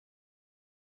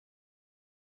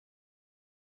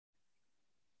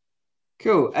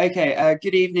Cool. Okay.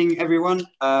 Good evening, everyone.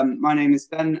 My name is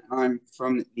Ben. I'm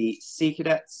from the Sea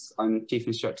Cadets. I'm Chief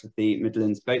Instructor of the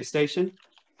Midlands Boat Station.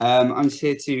 I'm just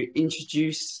here to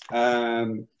introduce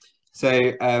to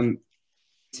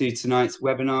tonight's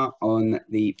webinar on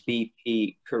the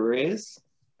BP careers.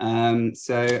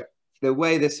 So the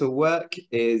way this will work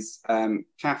is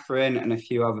Catherine and a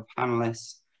few other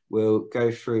panelists will go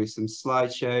through some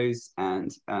slideshows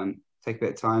and take a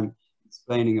bit of time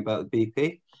explaining about the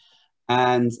BP.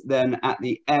 And then at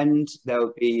the end,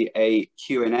 there'll be a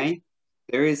Q&A.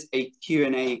 There is a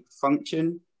Q&A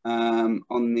function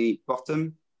on the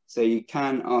bottom, so you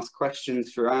can ask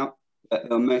questions throughout, but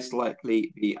they'll most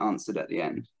likely be answered at the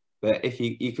end. But if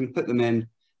you can put them in,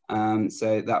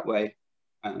 so that way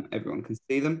everyone can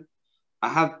see them. I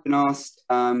have been asked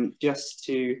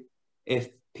if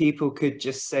people could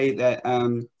just say that,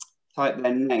 type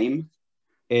their name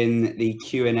in the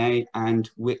Q&A and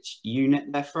which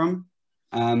unit they're from.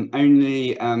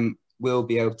 Only we'll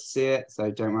be able to see it, so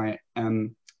don't worry,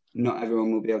 not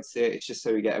everyone will be able to see it. It's just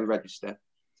so we get a register.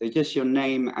 So just your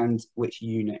name and which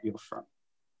unit you're from.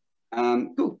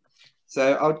 Cool.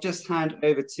 So I'll just hand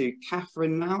over to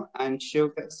Catherine now and she'll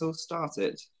get us all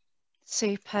started.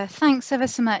 Super. Thanks ever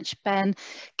so much, Ben.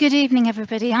 Good evening,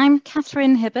 everybody. I'm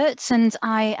Catherine Hibbert and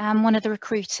I am one of the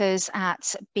recruiters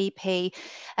at BP.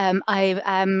 I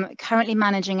am currently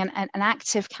managing an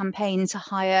active campaign to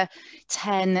hire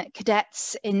 10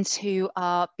 cadets into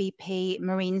our BP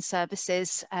Marine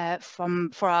Services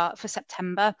for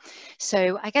September.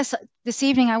 So I guess this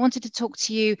evening I wanted to talk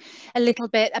to you a little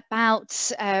bit about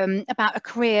a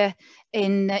career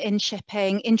in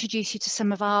shipping, introduce you to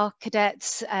some of our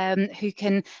cadets who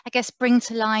can, I guess, bring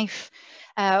to life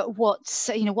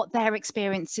what their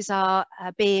experiences are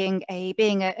being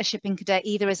a shipping cadet,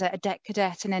 either as a deck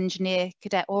cadet, an engineer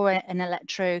cadet, or an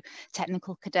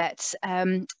electro-technical cadet.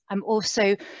 I'm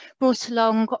also brought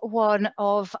along one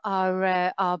of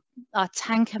our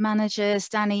tanker managers,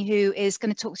 Danny, who is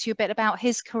going to talk to you a bit about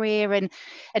his career and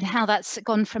how that's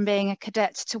gone from being a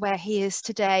cadet to where he is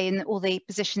today and all the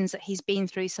positions that he's been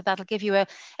through. So that'll give you a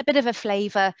bit of a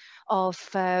flavour of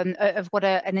what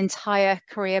an entire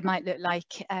career might look like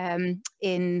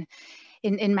in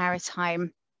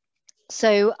maritime.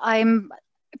 So I'm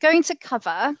going to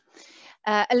cover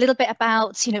a little bit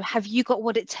about, have you got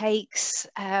what it takes?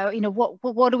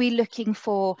 What are we looking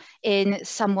for in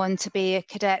someone to be a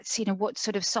cadet? What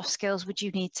sort of soft skills would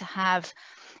you need to have?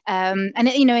 And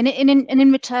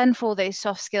in return for those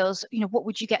soft skills, what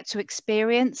would you get to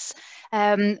experience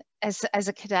as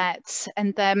a cadet?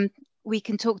 And then we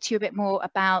can talk to you a bit more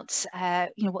about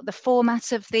what the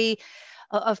format of the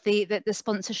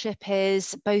sponsorship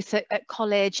is, both at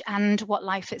college and what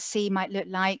life at sea might look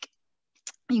like.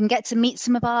 You can get to meet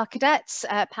some of our cadets,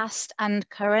 past and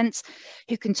current,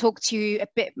 who can talk to you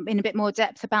in a bit more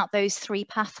depth about those three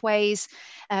pathways,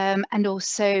 and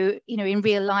also, in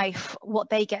real life, what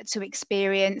they get to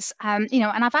experience. And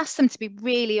I've asked them to be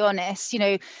really honest.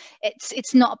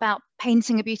 It's not about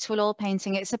painting a beautiful oil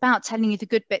painting. It's about telling you the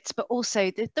good bits, but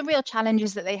also the real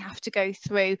challenges that they have to go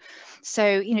through.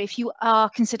 So, if you are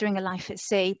considering a life at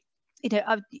sea,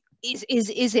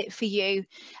 is it for you?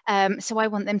 So I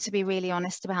want them to be really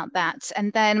honest about that.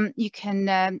 And then you can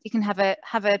have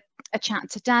a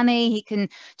chat to Danny. He can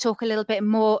talk a little bit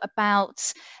more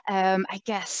about, I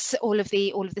guess, all of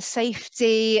the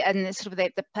safety and sort of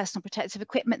the personal protective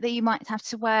equipment that you might have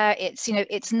to wear.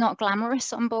 It's not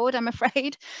glamorous on board, I'm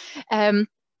afraid.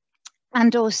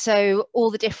 And also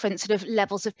all the different sort of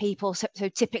levels of people. So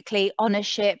typically on a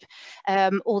ship,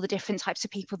 all the different types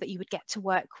of people that you would get to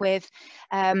work with.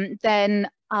 Then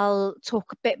I'll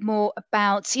talk a bit more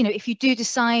about, if you do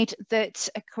decide that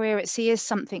a career at sea is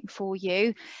something for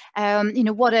you,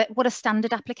 what a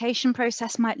standard application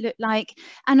process might look like,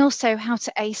 and also how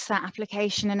to ace that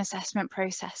application and assessment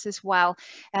process as well.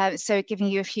 So giving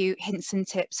you a few hints and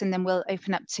tips, and then we'll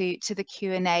open up to the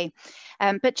Q&A.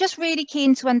 But just really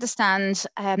keen to understand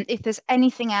if there's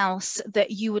anything else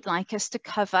that you would like us to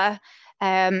cover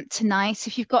tonight.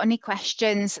 If you've got any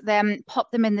questions, then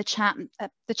pop them in the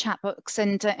chat box,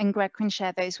 and Greg can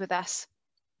share those with us.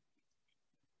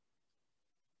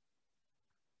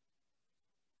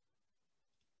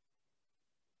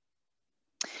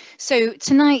 So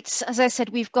tonight, as I said,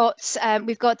 we've got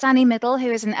Danny Middle,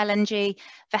 who is an LNG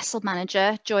vessel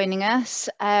manager, joining us.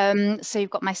 So you've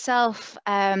got myself,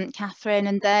 Catherine,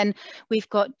 and then we've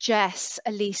got Jess,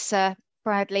 Elisa,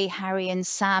 Bradley, Harry and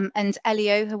Sam, and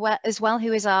Elio as well,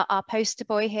 who is our poster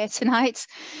boy here tonight,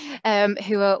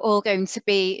 who are all going to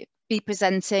be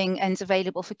presenting and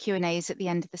available for Q&As at the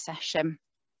end of the session.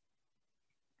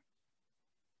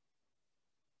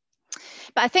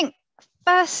 But I think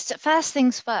First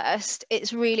things first,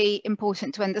 it's really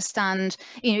important to understand,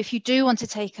 if you do want to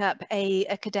take up a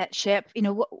cadetship,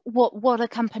 what are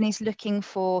companies looking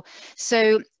for?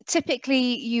 So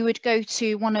typically you would go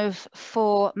to one of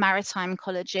 4 maritime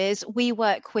colleges. We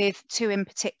work with 2 in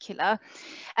particular.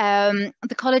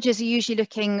 The colleges are usually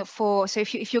looking for, so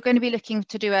if you're going to be looking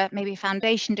to do maybe a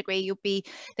foundation degree,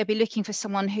 they'll be looking for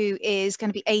someone who is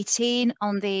going to be 18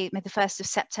 on the 1st of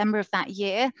September of that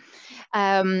year.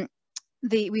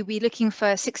 We'll be looking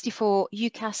for 64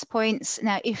 UCAS points.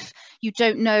 Now, if you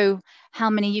don't know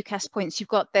how many UCAS points you've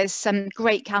got, there's some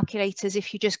great calculators.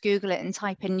 If you just Google it and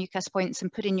type in UCAS points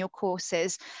and put in your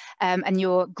courses and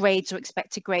your grades or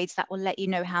expected grades, that will let you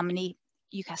know how many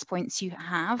UCAS points you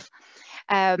have.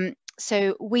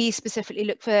 So we specifically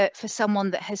look for someone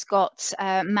that has got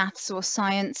maths or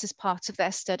science as part of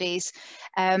their studies.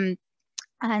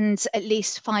 And at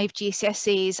least 5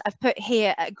 GCSEs. I've put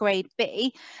here at grade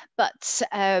B, but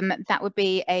that would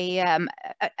be a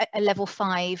level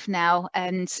 5 now,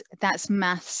 and that's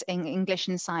maths, English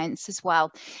and science as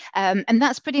well. And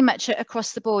that's pretty much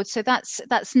across the board. So that's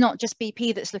not just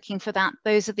BP that's looking for that.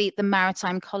 Those are the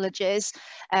maritime colleges.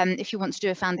 If you want to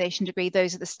do a foundation degree,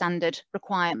 those are the standard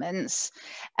requirements.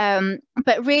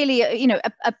 But really,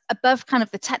 above kind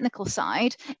of the technical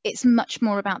side, it's much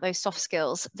more about those soft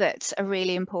skills that are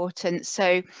really important.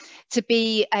 So to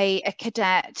be a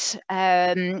cadet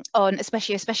on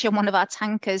especially on one of our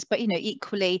tankers, but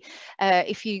equally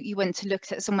if you went to look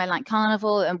at somewhere like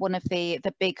Carnival and one of the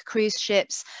big cruise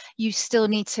ships, you still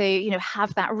need to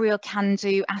have that real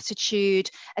can-do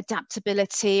attitude,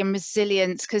 adaptability and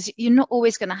resilience, because you're not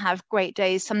always going to have great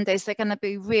days. Some days they're going to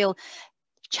be real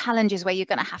challenges where you're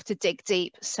going to have to dig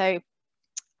deep. So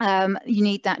you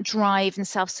need that drive and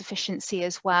self-sufficiency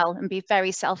as well, and be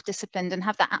very self-disciplined and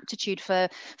have that aptitude for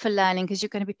learning, because you're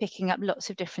going to be picking up lots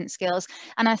of different skills.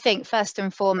 And I think first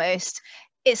and foremost,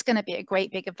 it's going to be a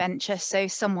great big adventure. So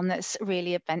someone that's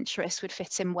really adventurous would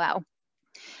fit in well.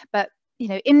 But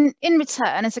in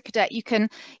return, as a cadet, you can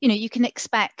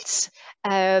expect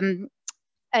an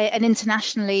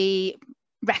internationally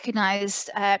recognized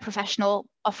professional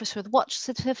officer with watch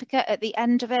certificate at the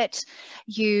end of it.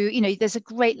 There's a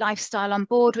great lifestyle on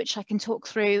board, which I can talk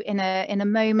through in a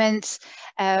moment.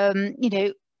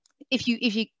 If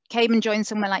you came and joined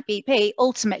somewhere like BP,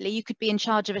 ultimately you could be in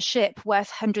charge of a ship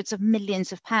worth hundreds of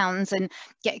millions of pounds and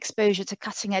get exposure to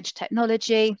cutting edge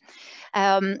technology.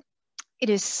 Some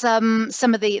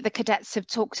of the cadets have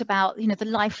talked about the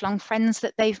lifelong friends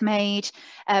that they've made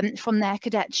from their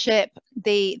cadetship.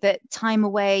 The time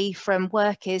away from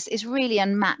work is really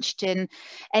unmatched in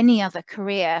any other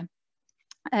career.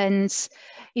 And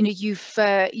you've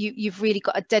really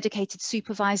got a dedicated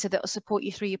supervisor that will support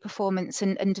you through your performance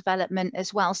and development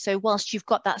as well. So whilst you've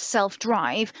got that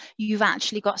self-drive, you've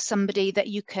actually got somebody that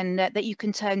you can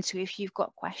turn to if you've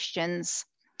got questions.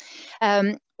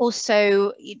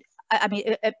 Also, I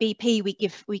mean, at BP, we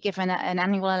give an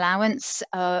annual allowance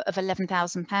of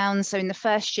 £11,000. So in the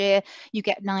first year, you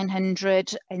get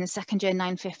 900. In the second year,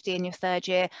 950. In your third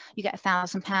year, you get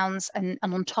 £1,000. And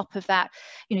on top of that,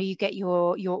 you get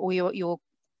your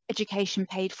education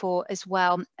paid for as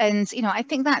well. And I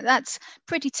think that's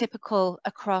pretty typical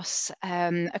across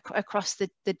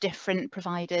the different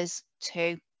providers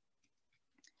too.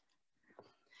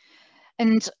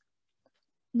 And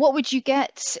what would you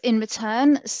get in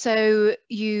return? So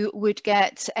you would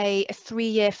get a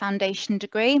 3-year foundation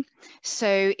degree.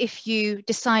 So if you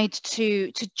decide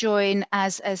to join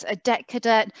as a DET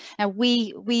cadet, now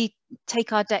we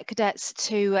take our DET cadets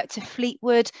to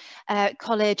Fleetwood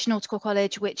College, Nautical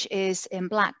College, which is in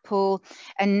Blackpool,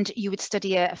 and you would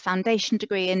study a foundation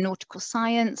degree in nautical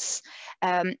science.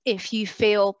 If you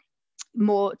feel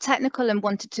more technical and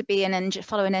wanted to be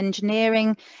follow an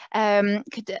engineering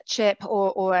cadetship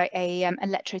or a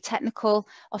electrotechnical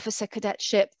officer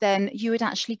cadetship, then you would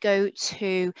actually go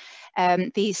to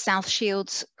the South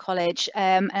Shields College.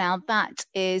 Now that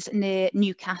is near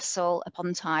Newcastle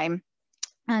upon Tyne.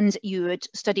 And you would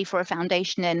study for a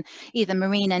foundation in either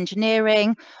marine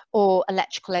engineering or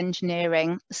electrical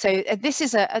engineering. So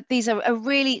these are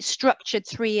really structured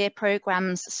 3-year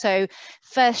programs. So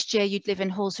first year you'd live in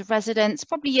halls of residence,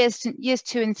 probably years 2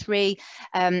 and 3.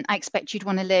 I expect you'd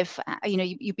want to live,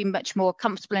 you'd be much more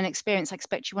comfortable and experienced. I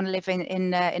expect you want to live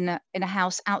in a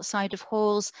house outside of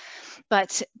halls.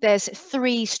 But there's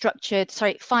 5 structured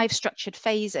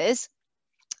phases.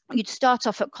 You'd start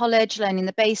off at college learning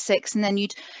the basics, and then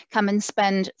you'd come and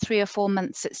spend 3 or 4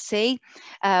 months at sea,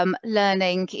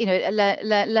 learning,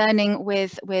 learning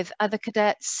with other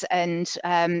cadets and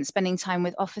spending time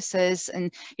with officers,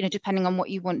 and depending on what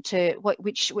you want to,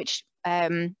 which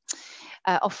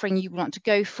offering you want to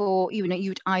go for. You know,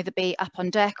 you'd either be up on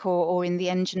deck or in the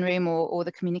engine room or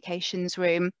the communications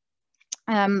room.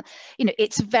 You know,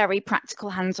 it's very practical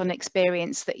hands-on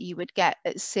experience that you would get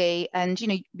at sea, and you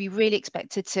know, be really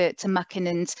expected to muck in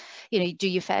and, you know, do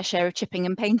your fair share of chipping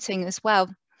and painting as well.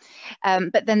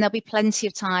 But then there'll be plenty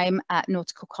of time at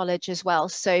nautical college as well.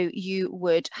 So you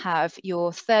would have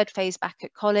your 3rd phase back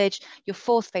at college, your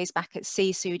 4th phase back at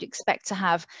sea. So you'd expect to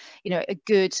have, you know, a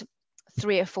good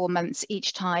 3 or 4 months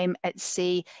each time at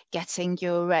sea, getting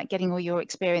all your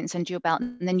experience under your belt,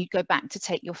 and then you'd go back to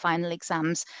take your final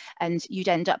exams, and you'd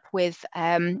end up with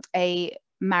a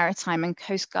Maritime and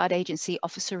Coast Guard Agency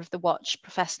Officer of the Watch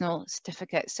professional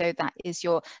certificate. So that is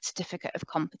your certificate of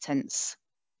competence.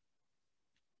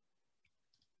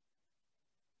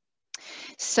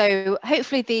 So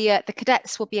hopefully the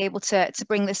cadets will be able to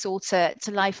bring this all to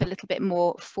life a little bit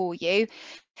more for you.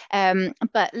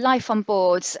 But life on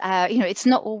board, you know, it's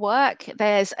not all work.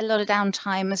 There's a lot of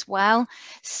downtime as well.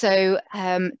 So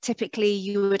typically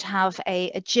you would have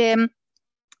a gym,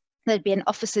 there'd be an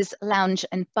officer's lounge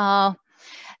and bar.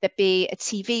 There'd be a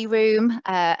TV room,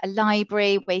 a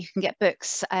library where you can get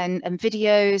books and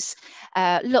videos,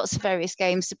 lots of various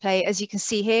games to play. As you can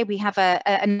see here, we have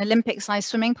an Olympic-sized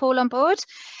swimming pool on board.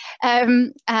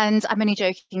 And I'm only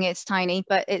joking, it's tiny,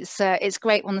 but it's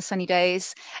great on the sunny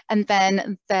days. And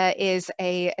then there is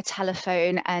a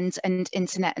telephone and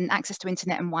internet, and access to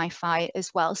internet and Wi-Fi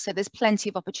as well. So there's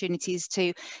plenty of opportunities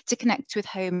to connect with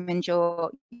home and your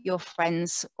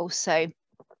friends also.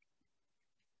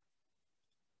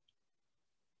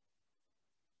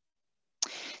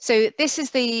 So this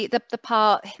is the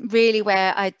part really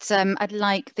where I'd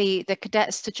like the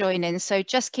cadets to join in. So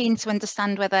just keen to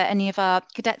understand whether any of our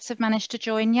cadets have managed to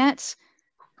join yet.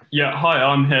 Yeah, hi,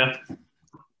 I'm here.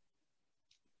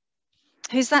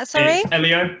 Who's that, sorry? It's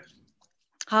Elio.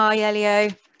 Hi,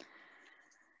 Elio.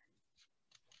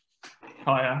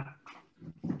 Hiya.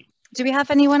 Do we have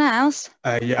anyone else?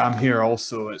 Yeah, I'm here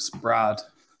also. It's Brad.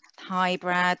 Hi,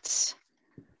 Brad.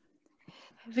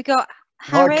 Have we got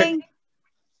Harry?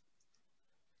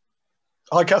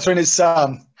 Hi, Catherine, it's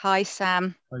Sam. Hi,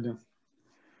 Sam. How you doing?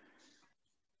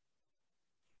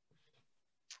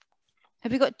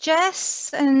 Have we got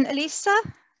Jess and Elisa?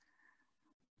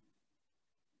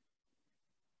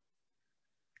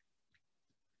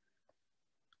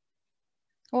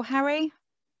 Or Harry?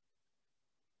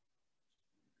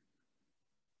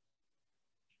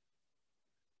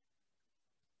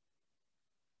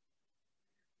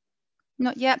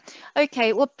 Not yet.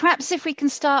 Okay, well, perhaps if we can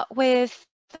start with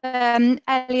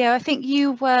Elio. I think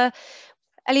you were,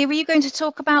 Elio, were you going to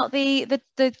talk about the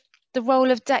role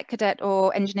of deck cadet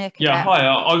or engineer cadet? Yeah, hi.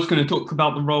 I was going to talk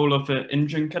about the role of an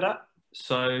engine cadet.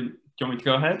 So, do you want me to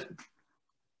go ahead?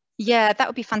 Yeah, that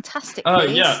would be fantastic,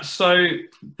 please. Yeah, so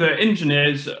the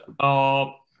engineers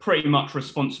are pretty much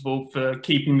responsible for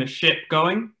keeping the ship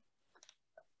going.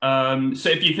 So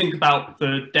if you think about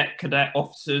the deck cadet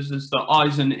officers as the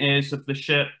eyes and ears of the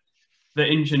ship, the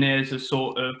engineers are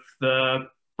sort of the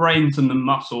brains and the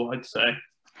muscle, I'd say.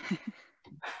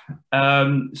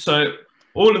 So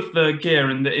all of the gear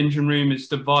in the engine room is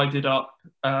divided up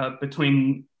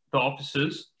between the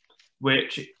officers,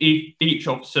 which each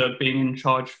officer being in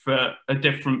charge for a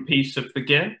different piece of the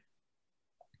gear.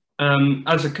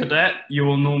 As a cadet, you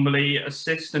will normally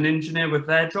assist an engineer with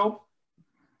their job.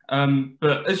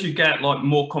 But as you get like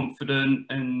more confident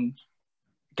and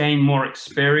gain more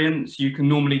experience, you can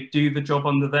normally do the job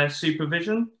under their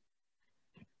supervision.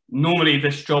 Normally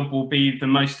this job will be the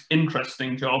most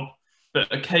interesting job,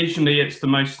 but occasionally it's the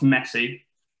most messy.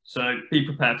 So be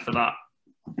prepared for that.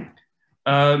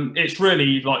 It's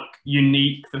really like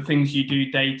unique, the things you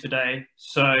do day to day.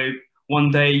 So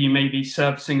one day you may be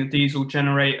servicing a diesel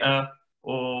generator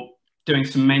or doing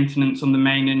some maintenance on the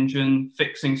main engine,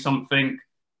 fixing something.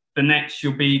 The next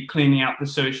you'll be cleaning out the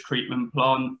sewage treatment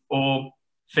plant or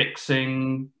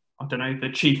fixing, I don't know, the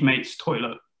chief mate's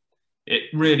toilet. It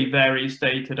really varies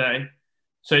day to day.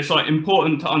 So it's like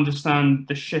important to understand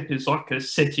the ship is like a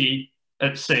city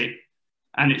at sea,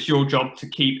 and it's your job to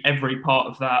keep every part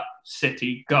of that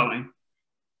city going.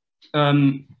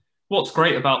 What's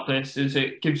great about this is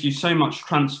it gives you so much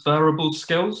transferable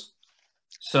skills.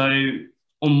 So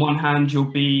on one hand,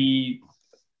 you'll be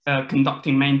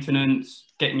conducting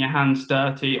maintenance, getting your hands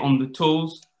dirty on the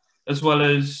tools, as well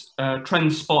as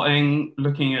trend spotting,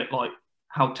 looking at like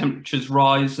how temperatures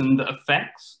rise and the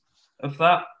effects of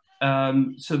that.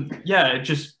 So yeah, it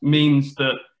just means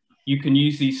that you can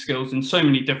use these skills in so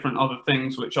many different other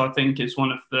things, which I think is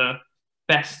one of the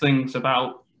best things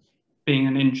about being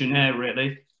an engineer,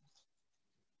 really.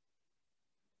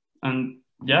 And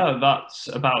yeah, that's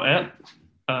about it.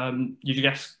 you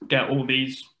just get all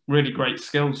these really great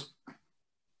skills.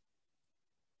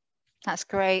 That's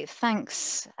great.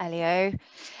 Thanks, Elio.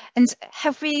 And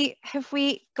have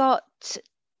we got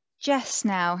Jess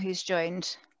now, who's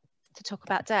joined to talk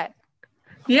about debt?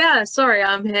 Yeah, sorry,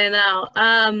 I'm here now.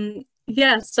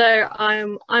 Yeah, so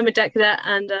I'm a debt cadet,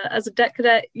 and as a debt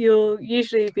cadet, you'll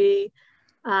usually be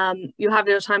you'll have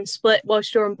your time split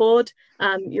whilst you're on board.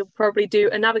 You'll probably do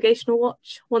a navigational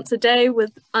watch once a day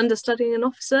with understudying an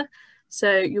officer.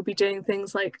 So you'll be doing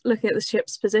things like looking at the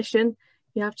ship's position.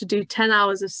 You have to do 10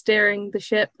 hours of steering the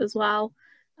ship as well.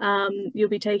 You'll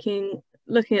be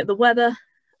looking at the weather,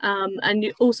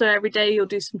 and also every day you'll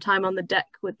do some time on the deck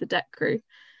with the deck crew.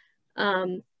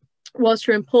 Whilst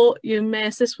you're in port, you may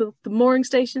assist with the mooring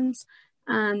stations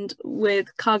and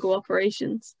with cargo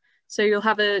operations. So you'll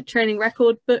have a training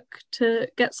record book to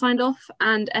get signed off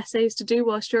and essays to do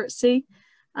whilst you're at sea.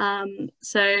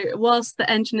 So whilst the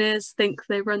engineers think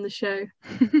they run the show,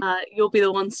 you'll be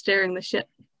the one steering the ship.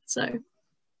 So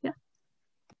yeah.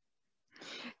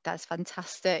 That's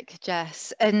fantastic,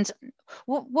 Jess. And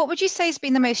what would you say has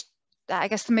been the most, I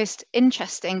guess, the most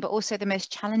interesting, but also the most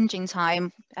challenging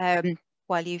time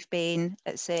while you've been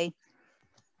at sea?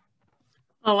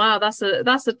 Oh wow, that's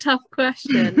a tough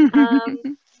question.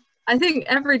 I think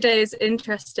every day is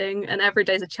interesting and every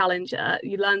day is a challenge.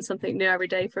 You learn something new every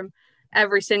day from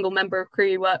every single member of crew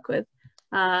you work with.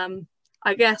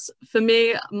 I guess for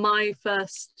me, my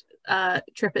first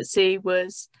trip at sea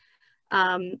was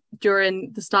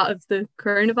during the start of the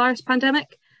coronavirus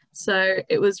pandemic. So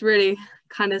it was really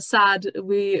kind of sad.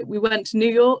 We went to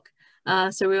New York.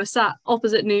 So we were sat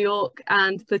opposite New York,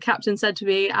 and the captain said to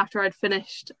me after I'd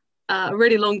finished a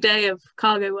really long day of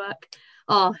cargo work,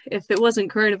 "Oh, if it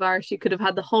wasn't coronavirus, you could have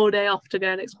had the whole day off to go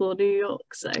and explore New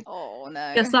York." So oh no,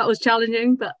 I guess that was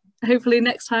challenging, but hopefully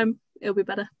next time it'll be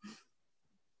better.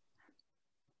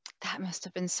 That must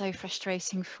have been so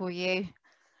frustrating for you.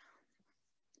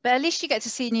 But at least you get to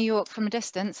see New York from a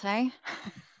distance, hey?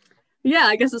 Yeah,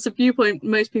 I guess it's a viewpoint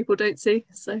most people don't see.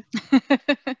 So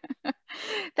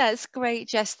that's great,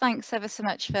 Jess. Thanks ever so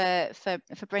much for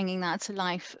bringing that to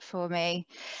life for me.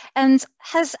 And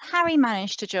has Harry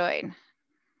managed to join?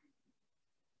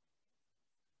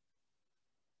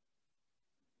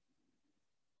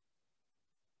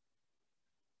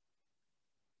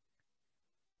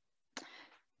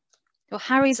 Well,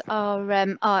 Harry's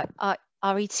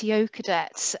our ETO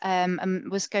cadet,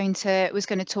 and was going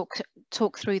to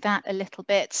talk through that a little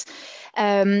bit.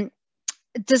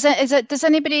 Does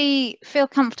anybody feel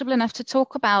comfortable enough to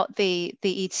talk about the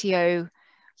ETO,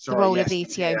 the role of the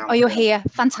ETO? Oh, you're here.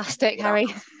 Fantastic, yeah, Harry.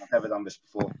 I've never done this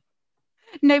before.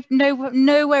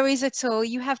 No worries at all.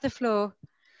 You have the floor.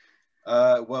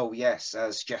 Well, yes,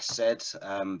 as Jess said,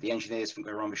 the engineers think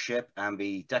they run the ship and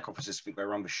the deck officers think they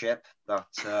run the ship, but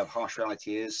harsh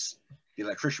reality is the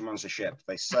electrician runs the ship.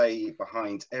 They say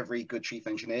behind every good chief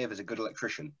engineer there's a good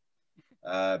electrician.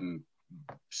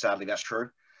 Sadly, that's true.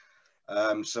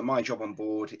 So my job on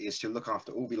board is to look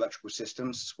after all the electrical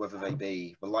systems, whether they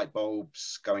be the light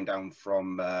bulbs going down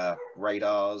from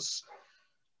radars,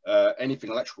 anything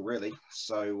electrical really.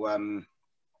 So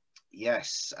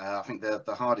yes, I think the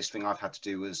hardest thing I've had to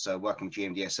do was working with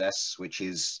GMDSS, which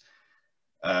is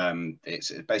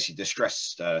it's basically the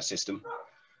distress system,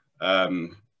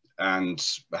 and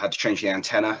I had to change the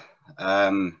antenna.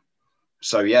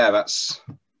 So yeah, that's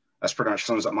pretty much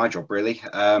sums up my job really.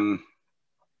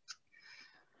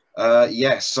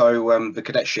 Yeah, so the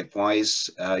cadetship wise,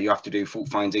 you have to do fault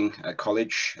finding at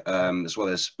college, as well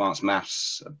as advanced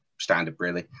maths, standard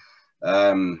really,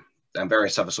 and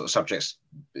various other sort of subjects.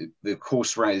 The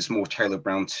course is more tailored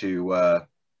around to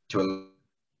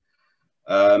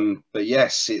but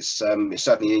yes, it's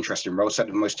certainly an interesting role,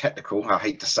 certainly the most technical, I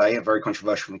hate to say, a very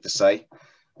controversial thing to say,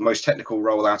 the most technical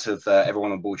role out of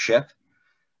everyone on board ship,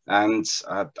 and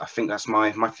I think that's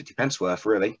my 50 pence worth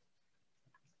really.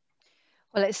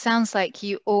 Well, it sounds like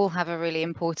you all have a really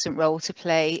important role to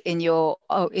play in your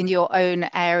own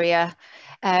area.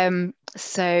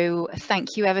 So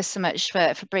thank you ever so much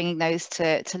for bringing those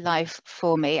to life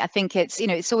for me. I think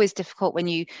it's always difficult when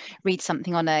you read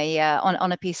something on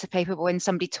a piece of paper, but when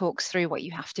somebody talks through what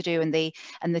you have to do and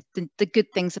the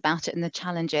good things about it and the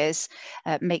challenges,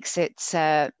 makes it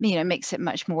makes it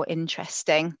much more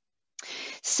interesting.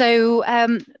 So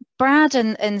Brad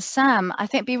and Sam, I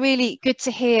think it'd be really good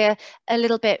to hear a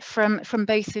little bit from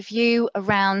both of you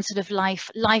around sort of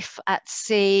life at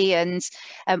sea and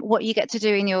what you get to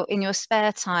do in your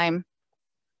spare time.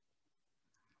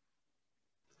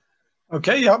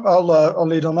 Okay, yeah, I'll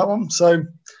lead on that one. So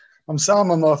I'm Sam.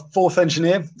 I'm a fourth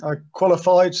engineer. I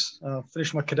qualified,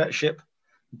 finished my cadetship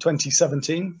in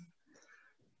 2017.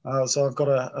 So I've got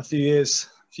a few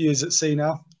years at sea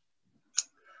now.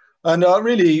 And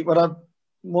really, when I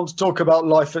want to talk about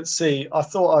life at sea, I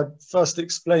thought I'd first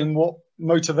explain what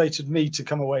motivated me to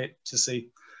come away to sea.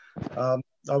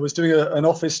 I was doing an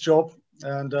office job,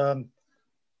 and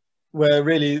where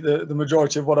really the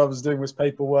majority of what I was doing was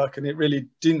paperwork, and it really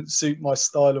didn't suit my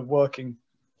style of working.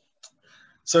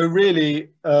 So really,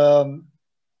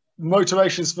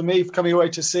 motivations for me for coming away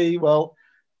to sea, well,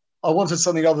 I wanted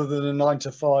something other than a 9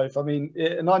 to 5. I mean,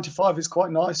 a 9 to 5 is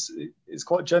quite nice. It's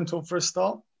quite gentle for a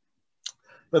start.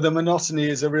 But the monotony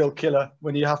is a real killer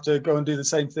when you have to go and do the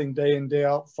same thing day in, day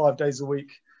out, 5 days a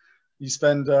week. You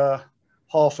spend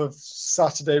half of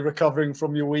Saturday recovering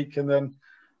from your week, and then,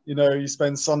 you know, you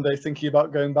spend Sunday thinking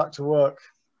about going back to work.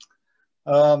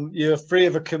 You're free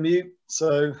of a commute.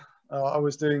 So I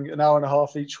was doing an hour and a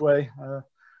half each way.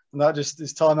 And that just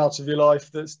is time out of your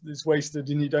life that's wasted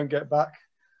and you don't get back.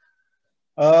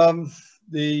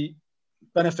 The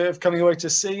benefit of coming away to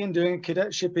sea and doing a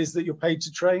cadetship is that you're paid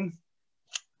to train.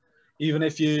 Even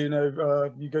if you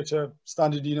go to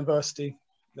standard university,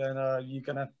 then you're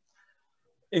going to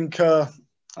incur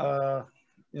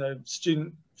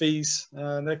student fees,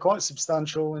 and they're quite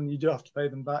substantial, and you do have to pay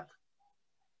them back.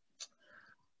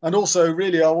 And also,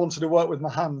 really, I wanted to work with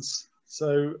my hands.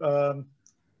 So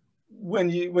when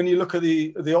you look at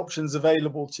the options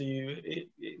available to you,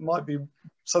 it might be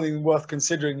something worth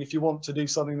considering if you want to do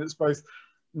something that's both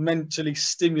mentally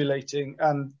stimulating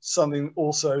and something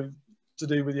also to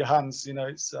do with your hands. You know,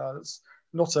 it's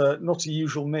not a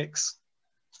usual mix.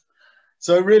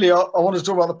 So really, I want to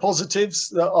talk about the positives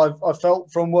that I've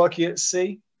felt from working at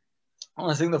sea.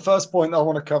 And I think the first point I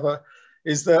want to cover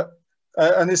is that,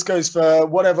 and this goes for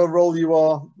whatever role you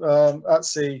are at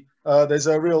sea, there's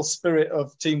a real spirit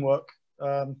of teamwork.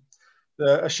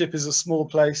 A ship is a small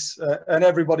place, and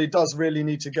everybody does really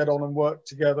need to get on and work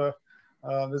together.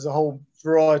 There's a whole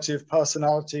variety of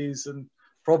personalities and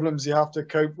problems you have to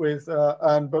cope with.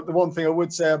 But the one thing I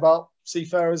would say about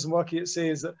seafarers and working at sea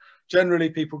is that generally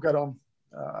people get on,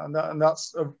 and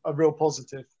that's a real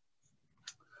positive.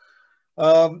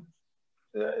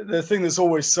 The thing that's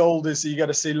always sold is you get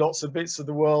to see lots of bits of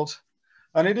the world.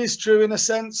 And it is true in a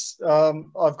sense.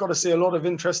 I've got to see a lot of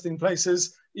interesting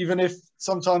places, even if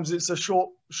sometimes it's a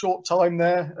short time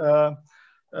there.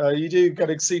 You do get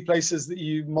to see places that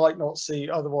you might not see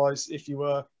otherwise if you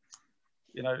were,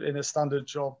 in a standard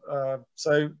job.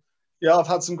 So yeah, I've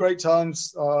had some great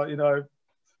times.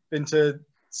 Been to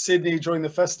Sydney during the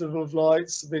Festival of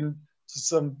Lights, been to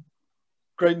some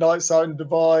great nights out in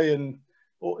Dubai and,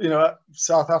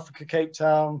 South Africa, Cape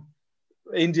Town,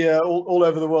 India, all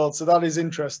over the world. So that is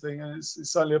interesting. And it's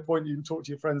certainly a point you can talk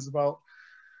to your friends about.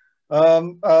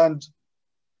 And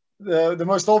the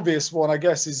most obvious one, I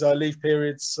guess, is leave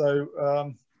periods.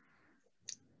 So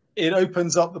it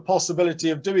opens up the possibility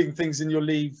of doing things in your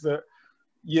leave that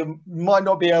you might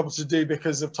not be able to do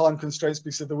because of time constraints,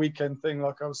 because of the weekend thing,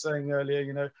 like I was saying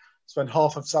earlier, spend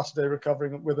half of Saturday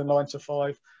recovering with a 9 to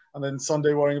 5 and then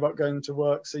Sunday worrying about going to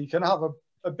work. So you can have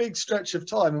a big stretch of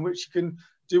time in which you can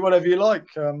do whatever you like,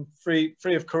 free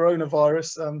of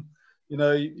coronavirus.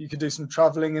 You could do some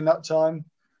traveling in that time.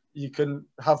 You can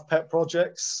have pet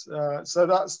projects. So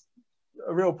that's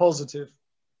a real positive.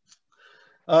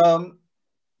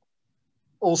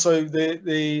 Also,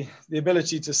 the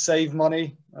ability to save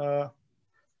money,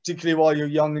 particularly while you're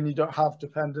young and you don't have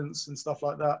dependents and stuff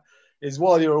like that, is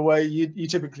while you're away, you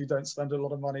typically don't spend a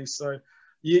lot of money. So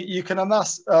you can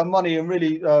amass money and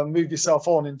really move yourself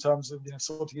on in terms of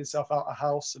sorting yourself out a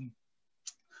house and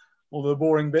all the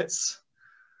boring bits.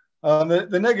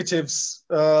 The negatives,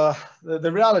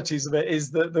 the realities of it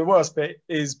is that the worst bit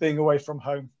is being away from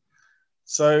home.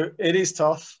 So it is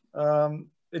tough.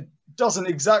 It doesn't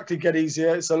exactly get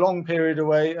easier. It's a long period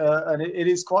away, and it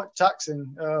is quite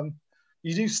taxing.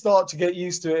 You do start to get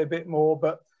used to it a bit more,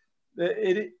 but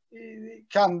it's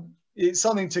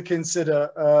something to consider.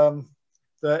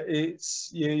 That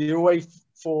you're away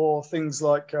for things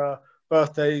like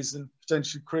birthdays and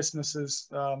potentially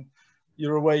Christmases.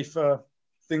 You're away for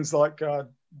things like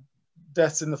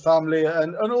deaths in the family,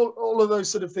 and all of those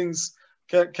sort of things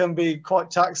can be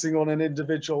quite taxing on an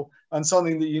individual and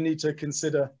something that you need to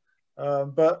consider.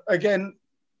 But again,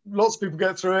 lots of people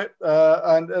get through it,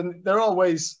 and there are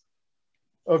ways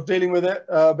of dealing with it,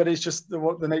 but it's just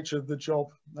the nature of the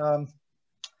job.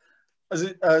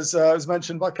 As was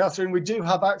mentioned by Catherine, we do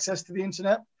have access to the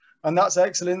internet, and that's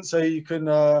excellent. So you can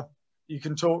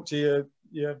talk to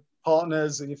your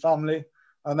partners and your family,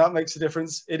 and that makes a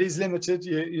difference. It is limited.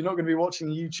 You're not going to be watching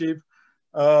YouTube,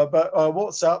 but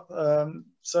WhatsApp,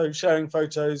 so sharing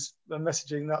photos and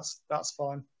messaging, that's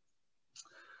fine.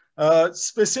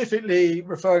 Specifically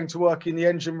referring to work in the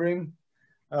engine room.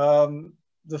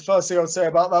 The first thing I'd say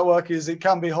about that work is it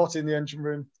can be hot in the engine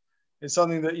room. It's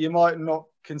something that you might not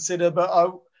consider,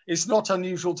 but it's not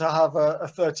unusual to have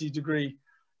a 30-degree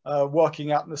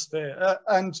working atmosphere.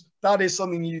 And that is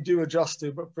something you do adjust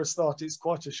to, but for a start, it's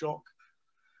quite a shock.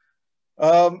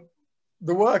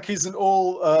 The work isn't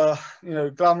all,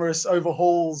 glamorous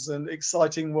overhauls and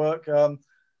exciting work.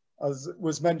 As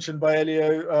was mentioned by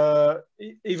Elio,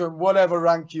 even whatever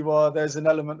rank you are, there's an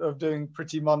element of doing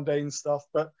pretty mundane stuff,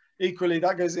 but equally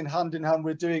that goes in hand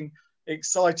with doing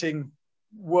exciting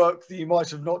work that you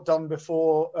might have not done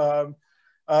before.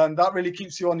 And that really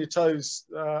keeps you on your toes.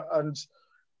 And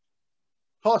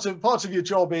part of your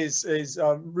job is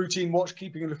routine watch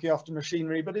keeping and looking after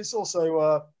machinery, but it's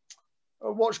also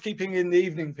watch keeping in the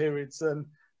evening periods. And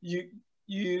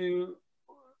you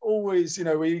always,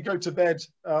 when you go to bed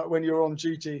when you're on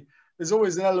duty, there's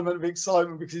always an element of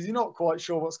excitement because you're not quite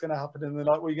sure what's going to happen in the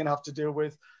night, what you're going to have to deal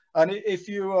with. And if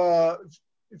you're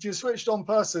a switched on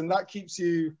person, that keeps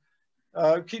you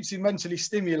mentally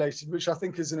stimulated, which I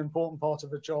think is an important part of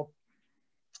the job.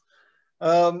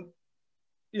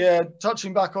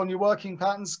 Touching back on your working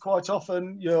patterns, quite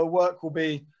often your work will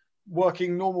be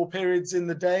working normal periods in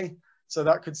the day. So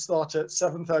that could start at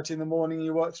 7:30 in the morning,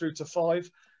 you work through to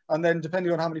 5. And then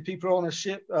depending on how many people are on a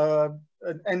ship,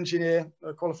 an engineer,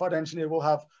 a qualified engineer will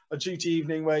have a duty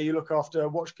evening where you look after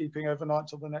watch keeping overnight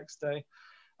till the next day.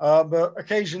 But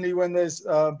occasionally when there's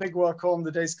big work on,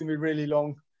 the days can be really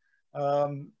long.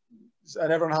 And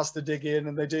everyone has to dig in,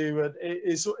 and they do. It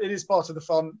is part of the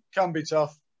fun, can be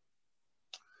tough.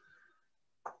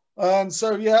 And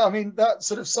so, yeah, I mean, that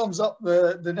sort of sums up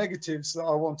the negatives that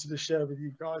I wanted to share with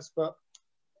you guys. But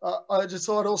I just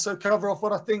thought I'd also cover off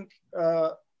what I think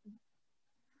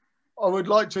I would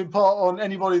like to impart on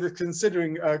anybody that's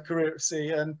considering a career at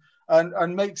sea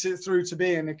and makes it through to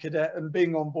being a cadet and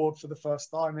being on board for the first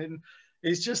time. And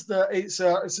it's just that it's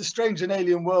a strange and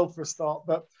alien world for a start,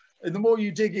 but the more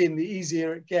you dig in, the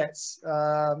easier it gets.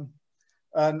 And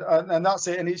that's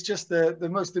it. And it's just the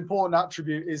most important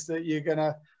attribute is that you're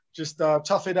gonna just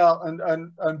tough it out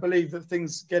and believe that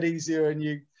things get easier, and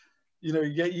you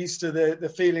get used to the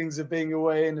feelings of being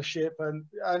away in a ship, and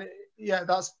yeah,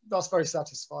 that's very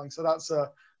satisfying. So that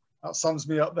sums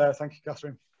me up there. Thank you,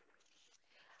 Catherine.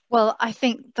 Well, I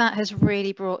think that has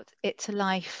really brought it to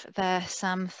life there,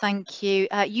 Sam. Thank you.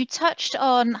 You touched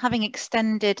on having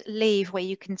extended leave where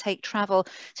you can take travel.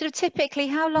 Sort of typically,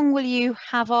 how long will you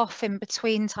have off in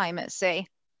between time at sea?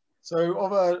 So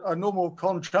of a normal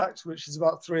contract, which is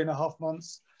about 3.5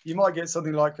 months, you might get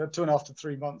something like a 2.5 to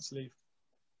 3 months leave.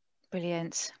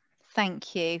 Brilliant.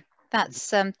 Thank you. That's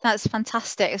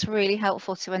fantastic. It's really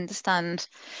helpful to understand.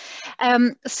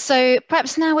 So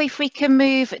perhaps now if we can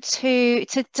move to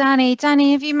Danny.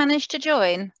 Danny, have you managed to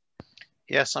join?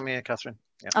 Yes, I'm here, Catherine.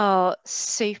 Yeah. Oh,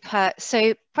 super.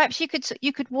 So perhaps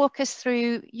you could walk us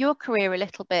through your career a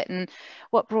little bit and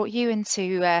what brought you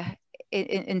into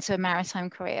a maritime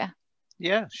career.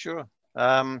 Yeah, sure.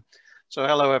 So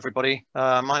hello, everybody.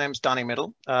 My name's Danny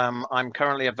Middle. I'm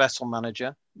currently a vessel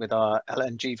manager with our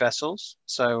LNG vessels.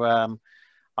 So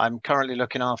I'm currently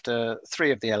looking after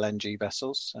 3 of the LNG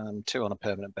vessels, 2 on a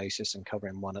permanent basis and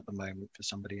covering 1 at the moment for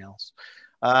somebody else.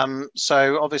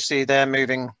 So obviously they're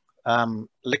moving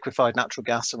liquefied natural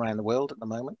gas around the world at the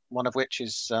moment, one of which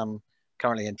is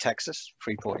currently in Texas,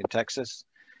 Freeport in Texas.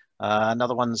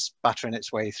 Another one's battering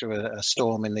its way through a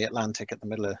storm in the Atlantic at the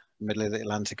middle of the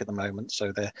Atlantic at the moment.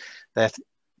 So they're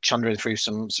chundering through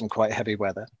some quite heavy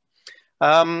weather.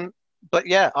 But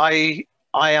yeah, I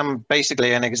am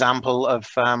basically an example of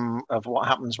what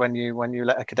happens when you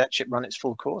let a cadet ship run its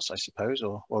full course, I suppose,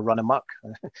 or run amok.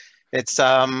 It's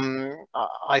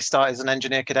I started as an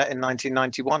engineer cadet in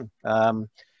 1991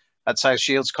 at South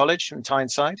Shields College in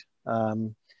Tyneside,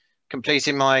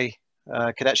 completing my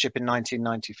cadetship in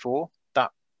 1994.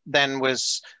 That then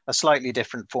was a slightly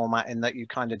different format in that you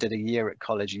kind of did a year at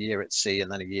college, a year at sea,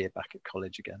 and then a year back at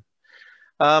college again.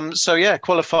 So yeah,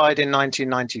 qualified in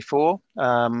 1994.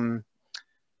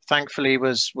 Thankfully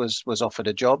was offered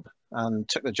a job and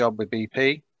took the job with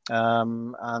BP,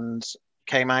 and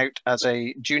came out as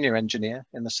a junior engineer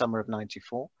in the summer of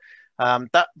 '94.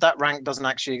 That rank doesn't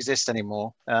actually exist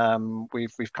anymore.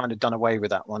 We've kind of done away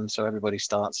with that one, so everybody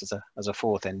starts as a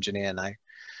 4th engineer now.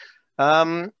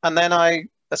 And then I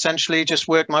essentially just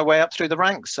worked my way up through the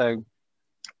ranks. So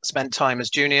spent time as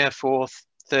junior, 4th,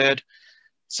 3rd,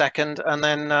 2nd, and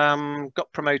then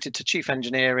got promoted to chief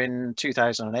engineer in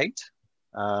 2008.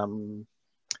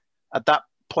 At that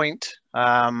point,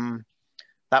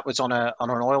 that was on an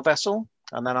oil vessel,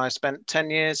 and then I spent 10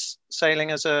 years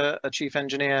sailing as a chief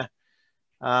engineer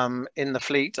in the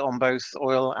fleet on both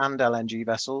oil and LNG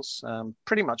vessels,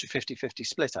 pretty much a 50-50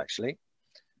 split actually.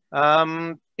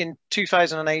 In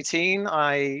 2018,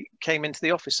 I came into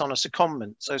the office on a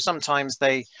secondment. So sometimes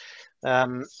they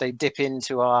dip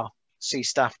into our sea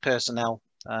staff personnel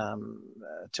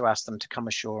to ask them to come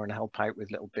ashore and help out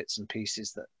with little bits and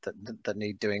pieces that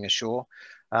need doing ashore.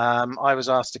 I was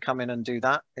asked to come in and do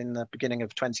that in the beginning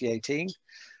of 2018,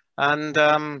 and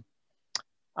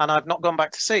I've not gone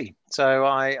back to sea. So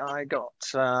I got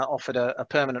offered a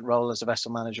permanent role as a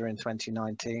vessel manager in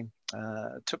 2019.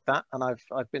 Took that, and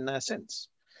I've been there since.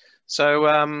 So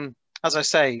as I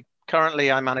say,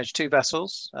 currently I manage 2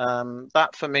 vessels.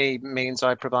 That for me means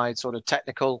I provide sort of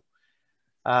technical,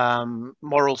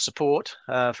 moral support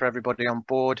for everybody on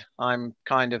board. I'm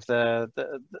kind of the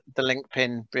link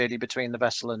pin really between the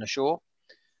vessel and ashore.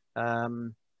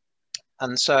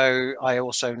 And so I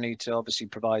also need to obviously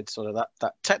provide sort of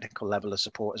that technical level of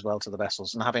support as well to the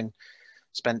vessels. And having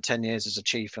spent 10 years as a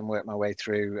chief and worked my way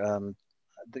through,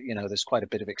 you know, there's quite a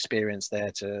bit of experience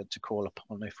there to call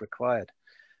upon if required.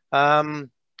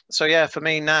 So yeah, for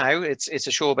me now, it's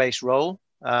a shore-based role,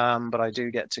 but I do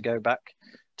get to go back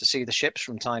to see the ships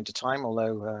from time to time,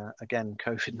 although again,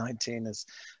 COVID-19 has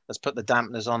put the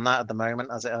dampeners on that at the moment,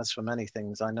 as it has for many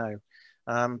things, I know.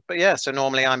 But yeah, so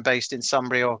normally I'm based in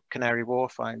Sunbury or Canary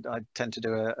Wharf. I tend to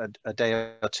do a day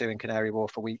or 2 in Canary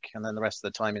Wharf a week, and then the rest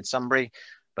of the time in Sunbury.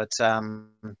 But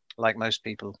like most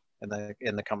people in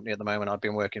the company at the moment, I've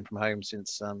been working from home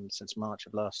since March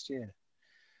of last year.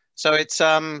 So it's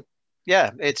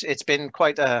yeah, it's been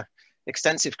quite a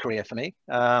extensive career for me,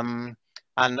 and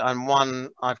one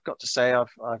I've got to say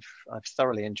I've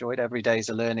thoroughly enjoyed. Every day is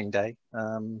a learning day.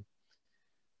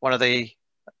 One of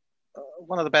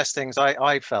the best things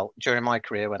I felt during my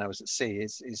career when I was at sea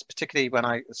is particularly when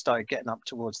I started getting up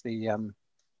towards the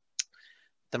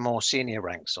more senior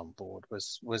ranks on board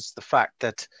was the fact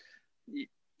that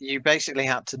you basically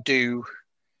had to do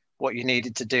what you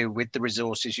needed to do with the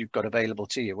resources you've got available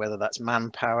to you, whether that's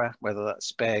manpower, whether that's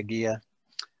spare gear,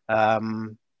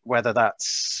 whether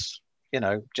that's, you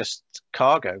know, just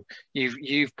cargo.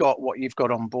 You've got what you've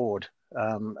got on board,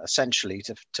 essentially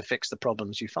to fix the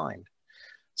problems you find.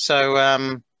 So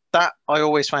that I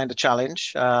always find a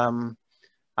challenge, and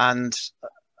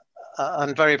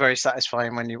very, very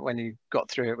satisfying when you got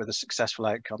through it with a successful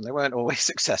outcome. They weren't always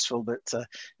successful, but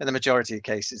in the majority of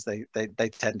cases they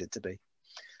tended to be.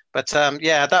 But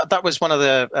yeah, that was one of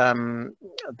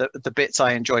the bits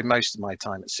I enjoyed most of my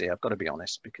time at sea. I've got to be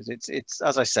honest, because it's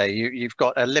as I say, you've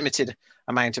got a limited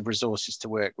amount of resources to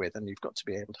work with, and you've got to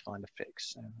be able to find a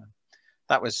fix. So,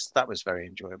 that was very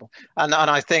enjoyable, and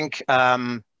I think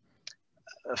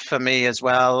for me as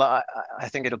well, I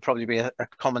think it'll probably be a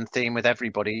common theme with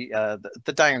everybody.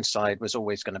 The downside was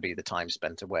always going to be the time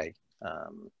spent away.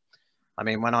 I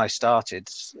mean, when I started,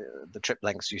 the trip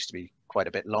lengths used to be quite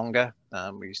a bit longer.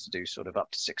 We used to do sort of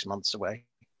up to 6 months away,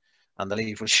 and the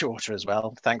leave was shorter as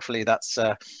well. Thankfully, that's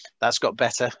got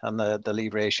better, and the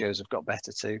leave ratios have got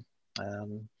better too.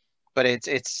 But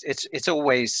it's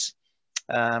always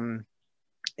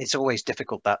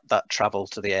difficult, that travel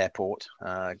to the airport.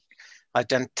 I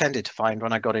tended to find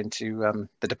when I got into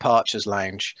the departures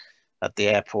lounge at the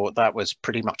airport, that was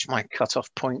pretty much my cut-off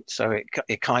point. So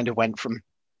it kind of went from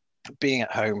being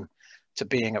at home to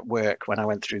being at work when I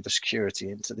went through the security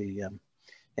into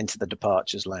the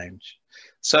departures lounge.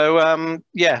 So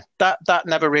yeah, that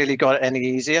never really got any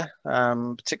easier,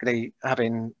 particularly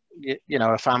having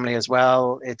a family as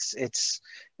well.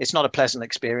 It's not a pleasant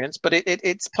experience, but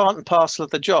it's part and parcel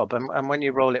of the job. And when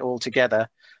you roll it all together,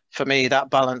 for me, that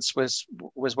balance was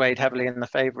weighed heavily in the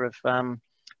favour of the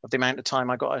amount of time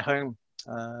I got at home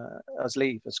as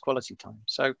leave, as quality time.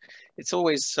 So it's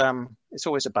always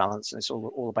a balance, and it's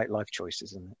all about life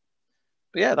choices, isn't it?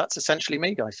 But yeah, that's essentially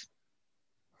me, guys.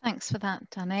 Thanks for that,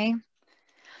 Danny.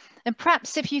 And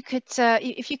perhaps if you could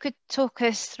talk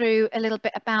us through a little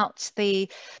bit about the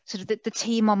sort of the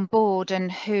team on board,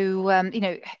 and who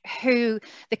who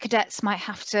the cadets might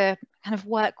have to kind of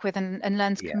work with and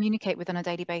learn to communicate with on a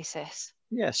daily basis.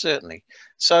 Yeah, certainly.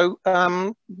 So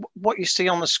what you see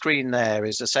on the screen there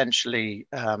is essentially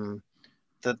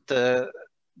the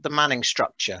manning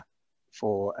structure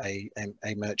for a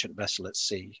merchant vessel at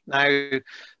sea. Now,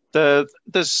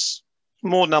 there's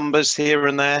more numbers here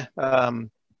and there.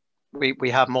 We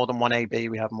have more than one AB,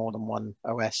 we have more than one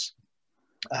OS,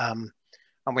 and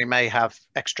we may have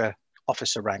extra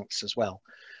officer ranks as well.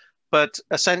 But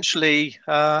essentially,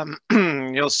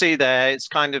 you'll see there, it's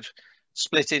kind of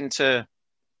split into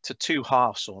 2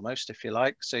 halves almost, if you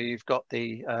like. So you've got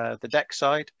the deck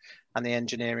side and the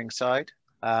engineering side.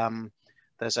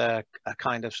 The there's a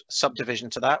kind of subdivision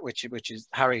to that, which is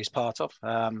Harry is part of,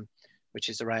 which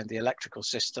is around the electrical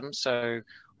system. So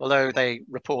although they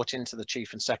report into the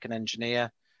chief and second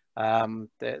engineer,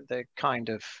 they're kind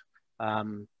of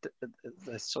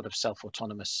they're sort of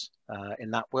self-autonomous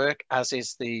in that work, as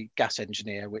is the gas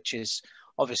engineer, which is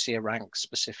obviously a rank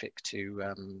specific to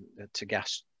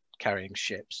gas carrying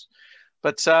ships.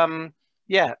 But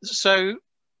yeah, so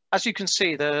as you can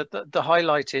see, the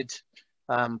highlighted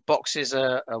boxes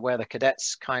are where the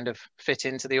cadets kind of fit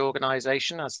into the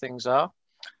organization as things are.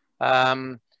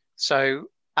 So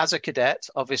as a cadet,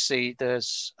 obviously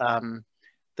there's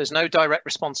no direct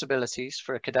responsibilities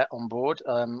for a cadet on board.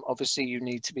 Obviously you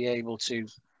need to be able to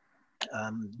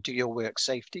do your work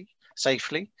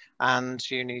safely, and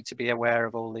you need to be aware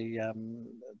of all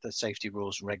the safety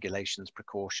rules and regulations,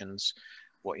 precautions,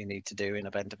 what you need to do in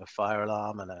event of a fire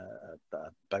alarm and a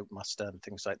boat muster and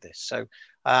things like this. So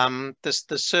there's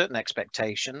certain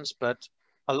expectations, but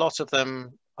a lot of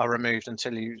them are removed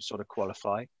until you sort of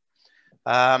qualify.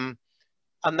 And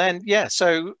then, yeah,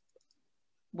 so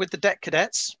with the deck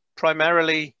cadets,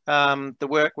 primarily the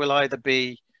work will either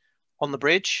be on the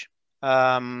bridge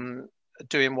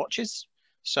doing watches.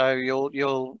 So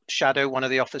you'll shadow one of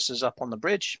the officers up on the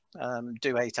bridge,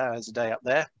 do 8 hours a day up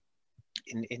there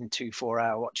in 2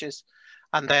 4-hour watches,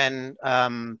 and then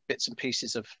bits and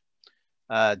pieces of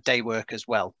day work as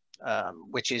well,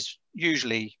 which is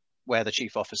usually where the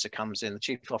chief officer comes in. The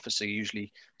chief officer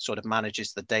usually sort of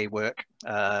manages the day work,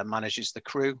 manages the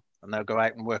crew, and they'll go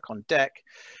out and work on deck,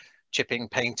 chipping,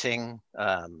 painting,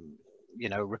 you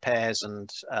know, repairs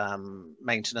and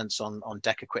maintenance on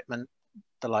deck equipment,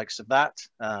 the likes of that.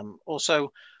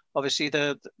 Also, obviously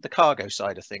the cargo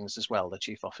side of things as well. The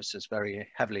chief officer is very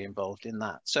heavily involved in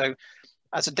that. So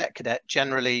as a deck cadet,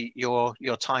 generally your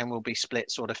time will be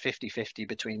split sort of 50-50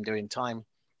 between doing time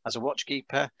as a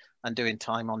watchkeeper and doing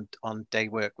time on day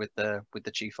work with the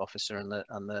chief officer and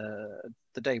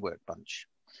the day work bunch.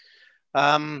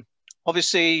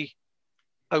 Obviously,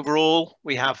 overall,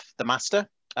 we have the master.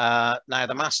 Now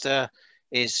the master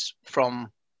is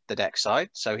from the deck side,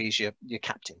 so he's your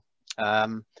captain.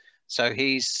 So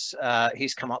he's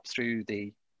come up through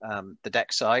the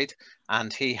deck side,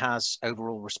 and he has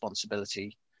overall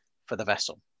responsibility for the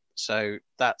vessel. So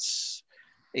that's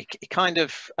it kind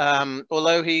of,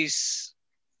 although he's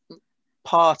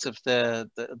part of the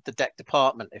deck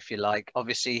department, if you like,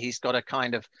 obviously he's got a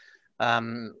kind of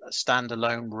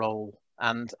standalone role,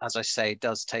 and as I say,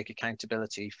 does take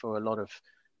accountability for a lot of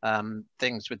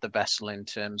things with the vessel in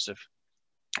terms of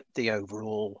the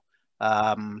overall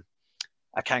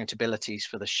accountabilities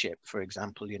for the ship. For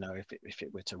example, you know, if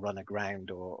it were to run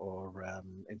aground or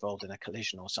involved in a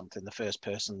collision or something, the first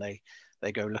person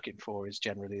they go looking for is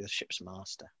generally the ship's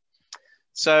master.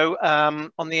 So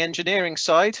on the engineering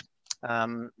side,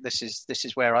 this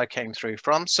is where I came through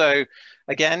from. So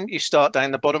again, you start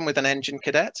down the bottom with an engine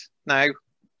cadet. Now,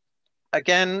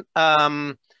 again,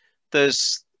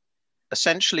 there's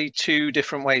essentially 2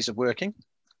 different ways of working.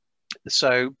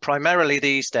 So primarily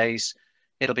these days,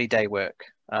 it'll be day work.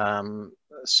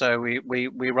 So we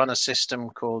run a system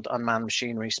called unmanned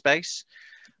machinery space.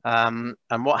 And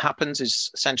what happens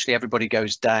is essentially everybody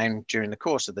goes down during the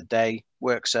course of the day,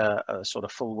 works a sort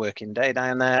of full working day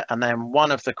down there. And then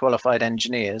one of the qualified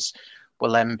engineers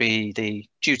will then be the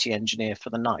duty engineer for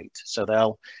the night. So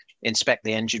they'll inspect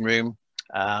the engine room.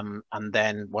 And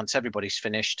then once everybody's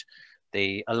finished,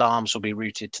 the alarms will be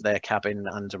routed to their cabin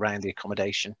and around the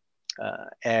accommodation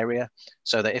area,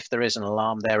 so that if there is an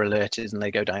alarm, they're alerted and they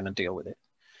go down and deal with it.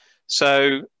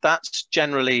 So that's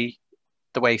generally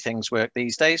the way things work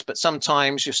these days, but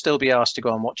sometimes you'll still be asked to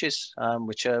go on watches,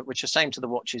 which are same to the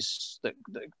watches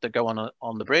that go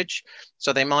on the bridge.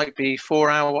 So they might be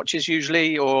 4-hour watches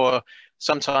usually, or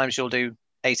sometimes you'll do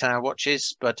 8-hour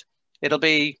watches, but it'll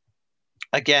be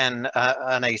again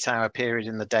an 8-hour period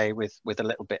in the day with a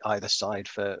little bit either side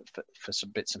for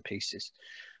some bits and pieces.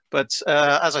 But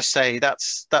as I say,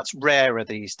 that's rarer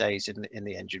these days in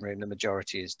the engine room. The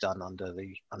majority is done under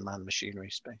the unmanned machinery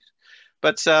space.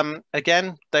 But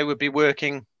again, they would be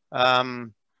working,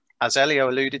 as Elio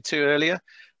alluded to earlier,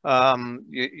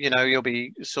 you know, you'll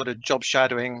be sort of job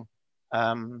shadowing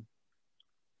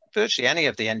virtually any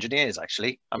of the engineers,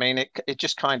 actually. I mean, it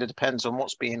just kind of depends on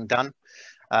what's being done,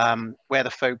 where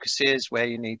the focus is, where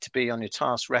you need to be on your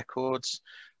task records,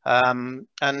 and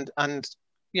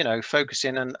you know,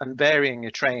 focusing and varying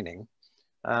your training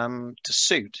to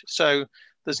suit. So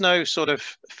there's no sort of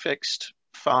fixed,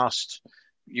 fast,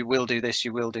 you will do this,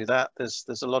 you will do that. There's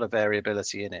a lot of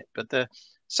variability in it. But the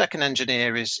second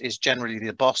engineer is generally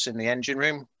the boss in the engine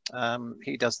room.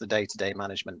 He does the day-to-day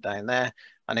management down there,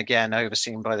 and again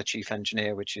overseen by the chief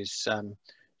engineer, which is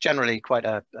generally quite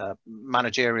a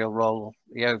managerial role.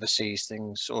 He oversees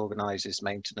things, organises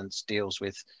maintenance, deals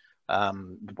with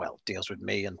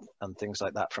me and things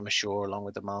like that from ashore, along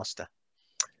with the master.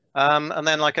 And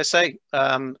then, like I say,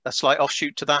 a slight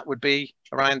offshoot to that would be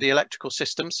around the electrical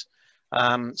systems.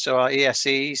 So our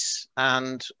ESEs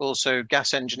and also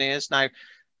gas engineers. Now,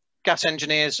 gas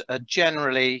engineers are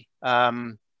generally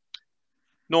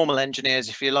normal engineers,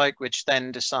 if you like, which then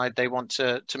decide they want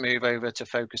to move over to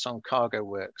focus on cargo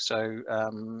work. So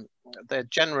they're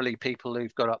generally people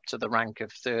who've got up to the rank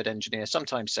of third engineer,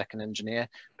 sometimes second engineer,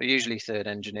 but usually third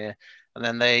engineer. And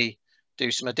then they do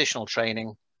some additional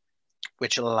training,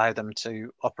 which will allow them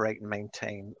to operate and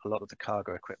maintain a lot of the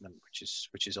cargo equipment,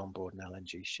 which is on board an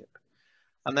LNG ship.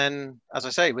 And then, as I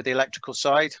say, with the electrical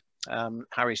side,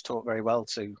 Harry's taught very well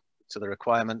to the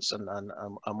requirements and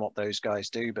what those guys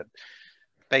do. But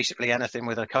basically, anything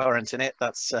with a current in it,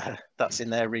 that's in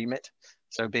their remit.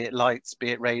 So be it lights, be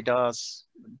it radars,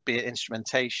 be it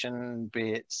instrumentation,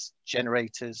 be it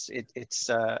generators, it's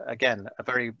again a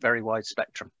very, very wide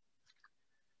spectrum.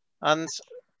 And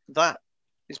that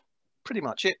is pretty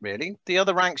much it, really. The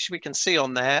other ranks we can see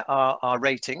on there are our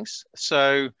ratings.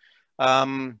 So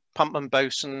pumpman,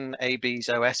 bosun, ABs,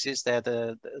 OSs, they're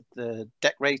the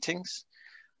deck ratings.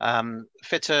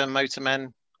 Fitter,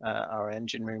 motormen, our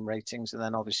engine room ratings, and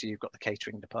then obviously you've got the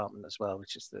catering department as well,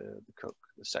 which is the cook,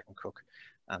 the second cook,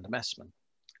 and the messman.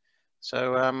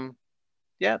 So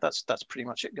yeah, that's pretty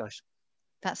much it, guys.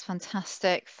 That's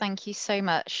fantastic. Thank you so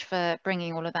much for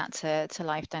bringing all of that to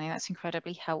life, Danny. That's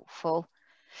incredibly helpful.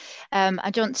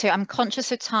 I'm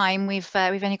conscious of time. We've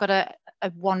only got a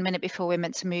 1 minute before we're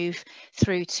meant to move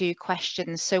through to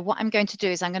questions. So what I'm going to do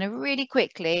is I'm going to really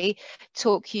quickly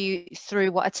talk you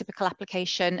through what a typical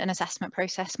application and assessment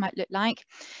process might look like.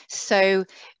 So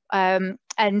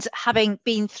and having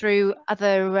been through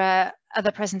other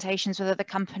presentations with other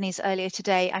companies earlier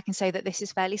today, I can say that this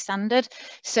is fairly standard.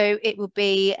 So it will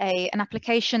be an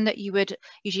application that you would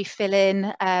usually fill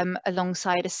in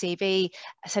alongside a CV,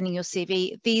 sending your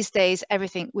CV. These days,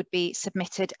 everything would be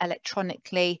submitted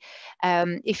electronically.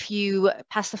 If you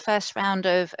pass the first round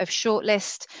of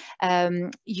shortlist,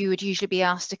 you would usually be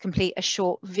asked to complete a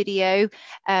short video.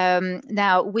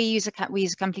 Now, we use a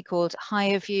company called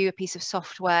HireView, a piece of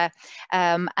software,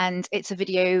 and it's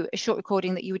a short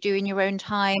recording that you would do in your own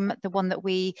time. The one that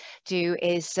we do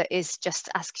is just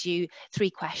asks you 3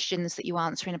 questions that you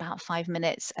answer in about 5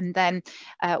 minutes, and then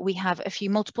we have a few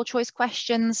multiple choice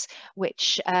questions,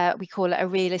 which we call a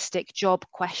realistic job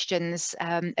questions,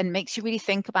 and makes you really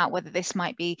think about whether this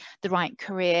might be the right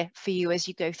career for you as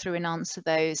you go through and answer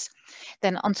those.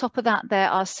 Then on top of that, there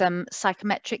are some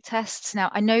psychometric tests. Now,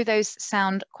 I know those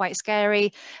sound quite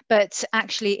scary, but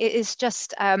actually it is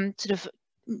just sort of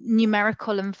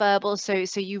numerical and verbal. So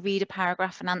you read a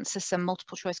paragraph and answer some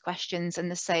multiple choice questions, and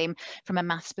the same from a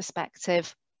maths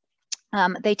perspective.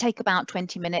 They take about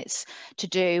 20 minutes to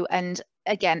do, and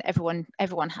again, everyone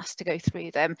has to go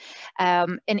through them.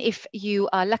 And if you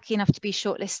are lucky enough to be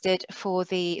shortlisted for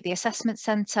the assessment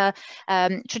centre,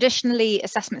 traditionally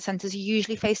assessment centres are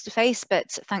usually face-to-face, but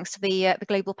thanks to the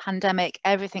global pandemic,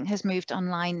 everything has moved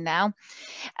online now.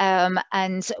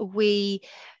 And we'll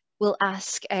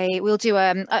do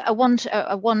a 1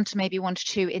 to maybe 1 to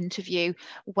 2 interview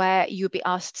where you'll be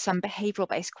asked some behavioural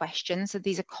based questions. So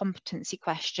these are competency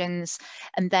questions,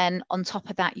 and then on top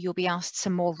of that you'll be asked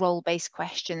some more role based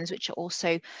questions, which are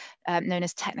also known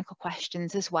as technical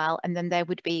questions as well. And then there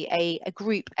would be a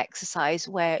group exercise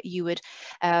where you would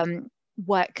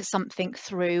work something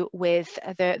through with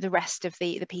the rest of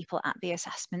the people at the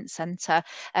assessment centre.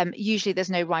 Usually there's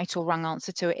no right or wrong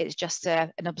answer to it. It's just an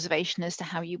observation as to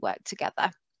how you work together.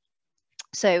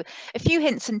 So a few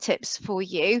hints and tips for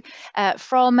you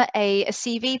from a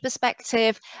CV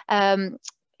perspective.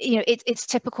 It's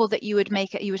typical that you would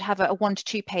have a 1 to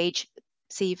 2 page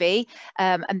CV,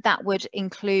 and that would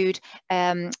include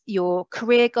your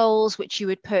career goals, which you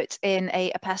would put in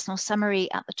a personal summary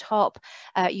at the top.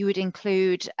 You would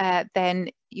include then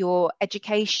your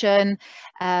education.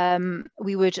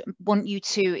 We would want you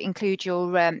to include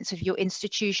your sort of your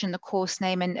institution, the course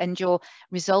name, and your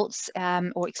results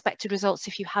or expected results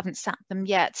if you haven't sat them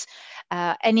yet.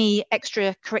 Any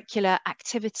extracurricular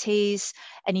activities,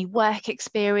 any work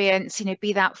experience,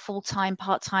 be that full-time,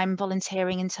 part-time,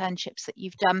 volunteering, internships that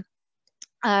you've done.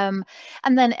 And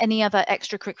then any other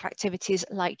extracurricular activities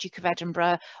like Duke of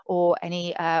Edinburgh or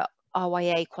any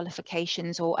RYA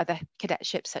qualifications or other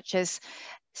cadetships such as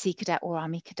Sea Cadet or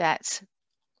Army Cadet.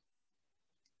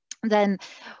 Then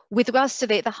with regards to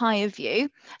the HireView,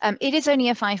 it is only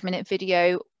a 5-minute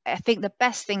video I think the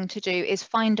best thing to do is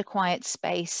find a quiet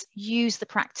space, use the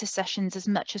practice sessions as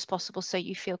much as possible so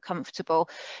you feel comfortable.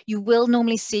 You will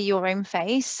normally see your own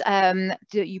face that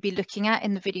you'll be looking at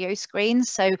in the video screen,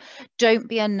 so don't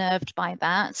be unnerved by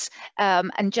that.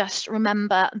 And just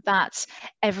remember that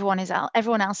everyone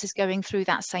else is going through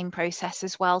that same process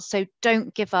as well. So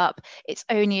don't give up. It's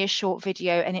only a short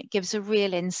video and it gives a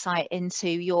real insight into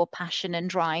your passion and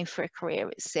drive for a career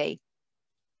at sea.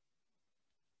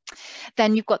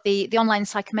 Then you've got the online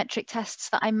psychometric tests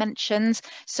that I mentioned.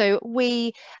 So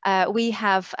we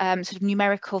have sort of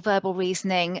numerical verbal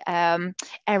reasoning,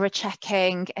 error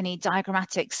checking, any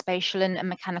diagrammatic, spatial and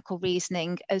mechanical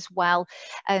reasoning as well.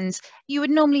 And you would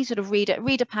normally sort of read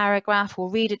a paragraph or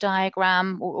read a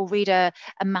diagram or read a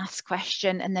maths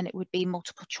question, and then it would be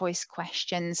multiple choice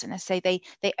questions. And I say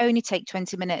they only take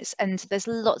 20 minutes, and there's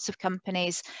lots of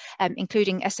companies,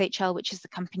 including SHL, which is the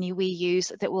company we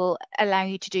use, that will allow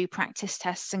you to do practice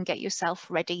tests and get yourself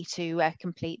ready to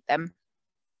complete them.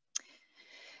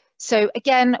 So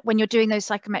again, when you're doing those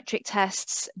psychometric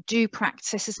tests, do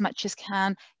practice as much as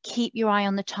can. Keep your eye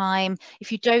on the time.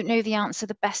 If you don't know the answer,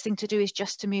 the best thing to do is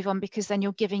just to move on, because then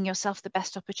you're giving yourself the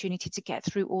best opportunity to get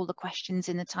through all the questions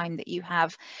in the time that you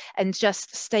have, and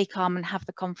just stay calm and have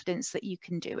the confidence that you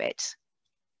can do it.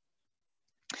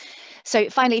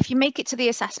 So finally, if you make it to the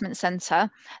assessment centre,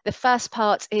 the first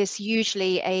part is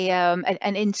usually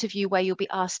an interview where you'll be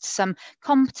asked some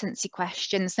competency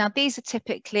questions. Now, these are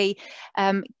typically,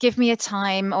 give me a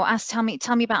time, or tell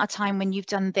me about a time when you've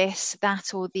done this,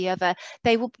 that, or the other.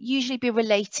 They will usually be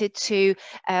related to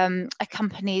a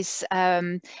company's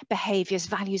behaviours,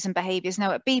 values and behaviours.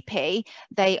 Now, at BP,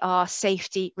 they are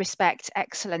safety, respect,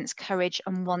 excellence, courage,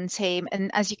 and one team.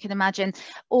 And as you can imagine,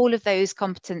 all of those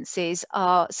competencies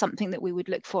are something that we would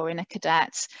look for in a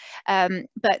cadet.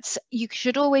 But you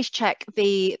should always check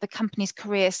the company's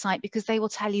career site, because they will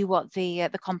tell you what the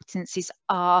competencies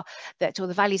are, or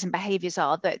the values and behaviours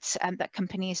are that that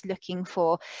company is looking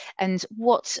for. And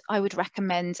what I would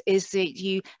recommend is that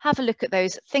you have a look at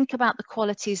those, think about the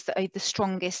qualities that are the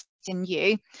strongest in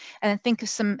you, and think of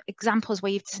some examples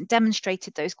where you've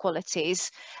demonstrated those qualities,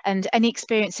 and any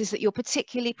experiences that you're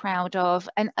particularly proud of,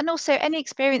 and also any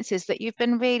experiences that have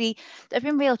been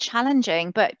real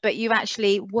challenging, but you've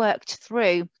actually worked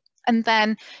through. And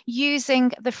then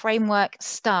using the framework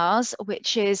STARS,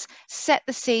 which is set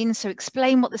the scene, so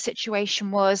explain what the situation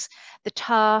was, the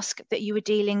task that you were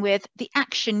dealing with, the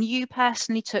action you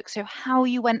personally took, so how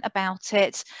you went about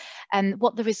it, and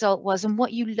what the result was and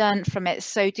what you learned from it.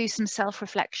 So do some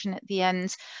self-reflection at the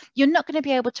end. You're not going to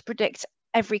be able to predict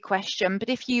every question, but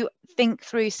if you think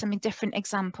through some different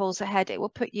examples ahead, it will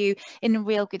put you in a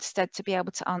real good stead to be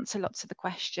able to answer lots of the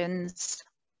questions.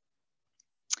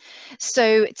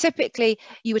 So typically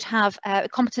you would have a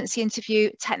competency interview,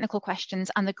 technical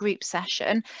questions, and the group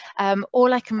session.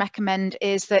 All I can recommend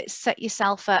is that set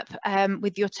yourself up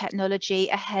with your technology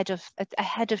ahead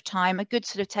of time, a good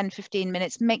sort of 10-15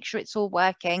 minutes. Make sure it's all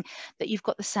working, that you've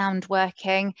got the sound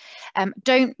working.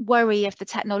 Don't worry if the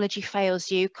technology fails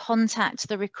you. Contact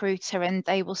the recruiter and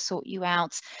they will sort you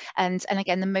out. And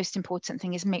again, the most important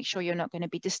thing is make sure you're not going to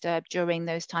be disturbed during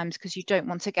those times, because you don't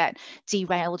want to get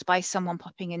derailed by someone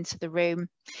popping into the room.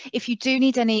 If you do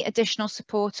need any additional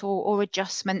support or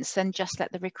adjustments, then just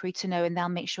let the recruiter know and they'll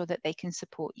make sure that they can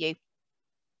support you.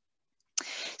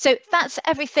 So that's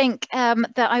everything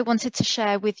that I wanted to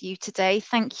share with you today.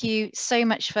 Thank you so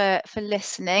much for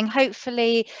listening.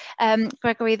 Hopefully,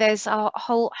 Gregory, there's a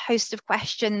whole host of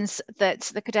questions that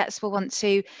the cadets will want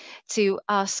to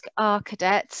ask our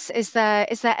cadets. Is there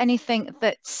anything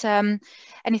that's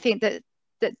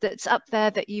that's up there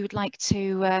that you would like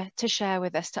to share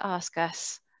with us, to ask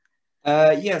us?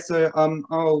 Yeah, so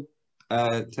I'll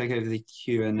take over the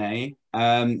Q&A.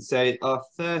 So our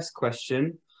first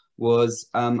question was,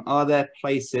 are there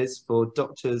places for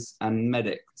doctors and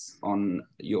medics on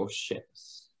your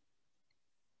ships?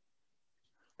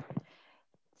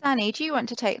 Danny, do you want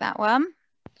to take that one?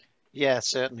 Yeah,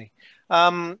 certainly.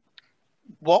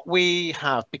 What we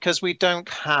have, because we don't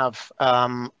have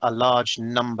a large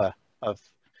number of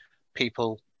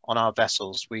people on our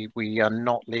vessels, we are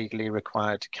not legally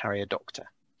required to carry a doctor.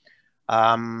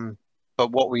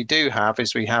 But what we do have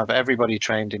is we have everybody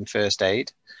trained in first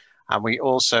aid, and we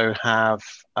also have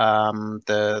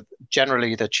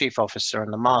generally the chief officer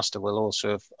and the master will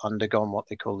also have undergone what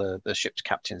they call the ship's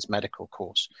captain's medical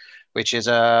course, which is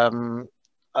a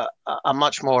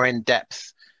much more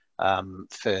in-depth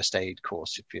first aid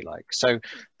course, if you like. So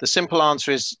the simple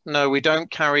answer is no, we don't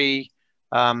carry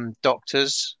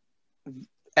doctors.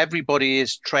 Everybody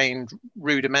is trained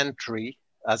rudimentary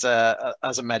as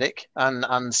a medic,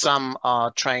 and some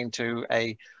are trained to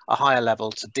a higher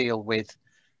level to deal with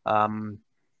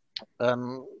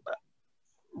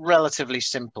relatively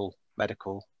simple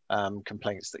medical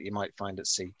complaints that you might find at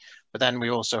sea. But then we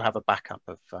also have a backup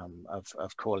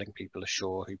of calling people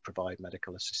ashore who provide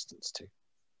medical assistance too.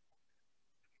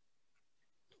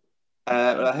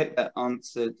 Well, I hope that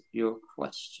answered your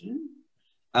question.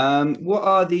 What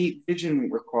are the vision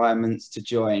requirements to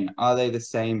join? Are they the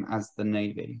same as the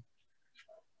Navy?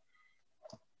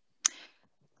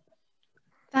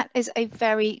 That is a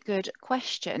very good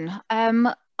question.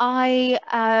 I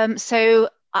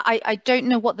don't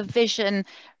know what the vision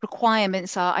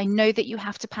requirements are. I know that you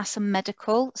have to pass a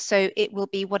medical, so it will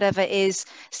be whatever is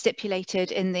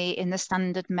stipulated in the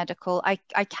standard medical. I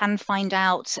can find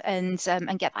out and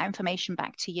get that information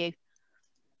back to you.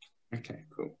 Okay,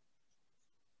 cool.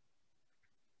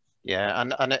 Yeah,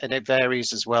 and it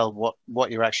varies as well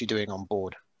what you're actually doing on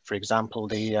board. For example,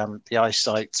 the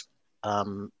eyesight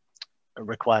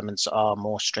requirements are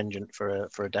more stringent for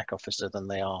a deck officer than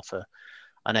they are for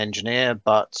an engineer,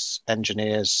 but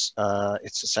engineers,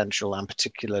 it's essential, and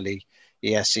particularly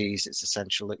ESEs, it's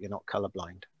essential that you're not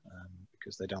colorblind,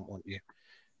 because they don't want you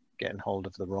getting hold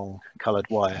of the wrong colored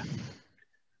wire.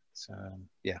 So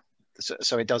yeah,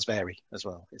 so it does vary as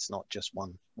well. It's not just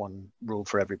one rule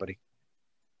for everybody.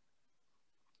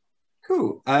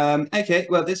 Cool. Okay,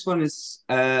 well, this one is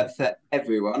for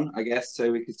everyone, I guess,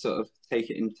 so we could sort of take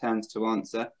it in turns to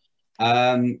answer.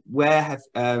 Where have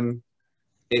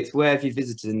you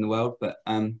visited in the world, but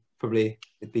probably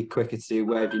it'd be quicker to do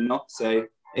where have you not. So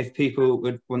if people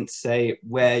would want to say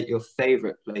where your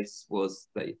favorite place was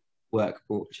that work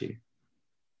brought you.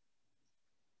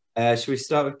 Should we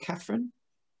start with Catherine?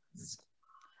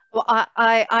 Well,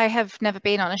 I have never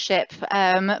been on a ship, so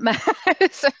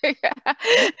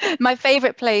my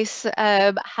favourite place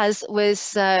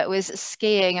was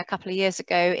skiing a couple of years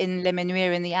ago in Le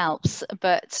Menuire in the Alps.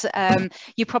 But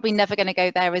you're probably never going to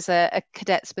go there as a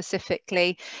cadet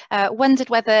specifically. Wondered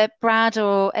whether Brad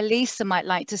or Elisa might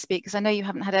like to speak, because I know you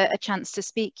haven't had a chance to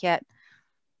speak yet.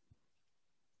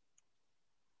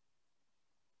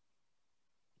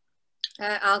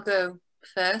 I'll go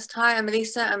first. Hi, I'm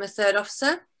Elisa. I'm a third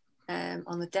officer.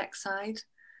 On the deck side.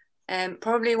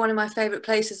 Probably one of my favourite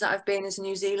places that I've been is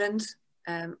New Zealand,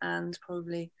 and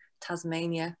probably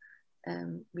Tasmania.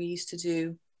 We used to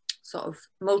do sort of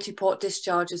multi-port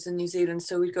discharges in New Zealand,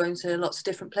 so we'd go into lots of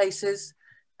different places,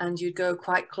 and you'd go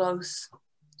quite close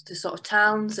to sort of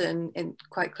towns and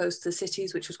quite close to the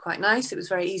cities, which was quite nice. It was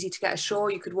very easy to get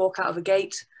ashore. You could walk out of a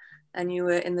gate and you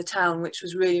were in the town, which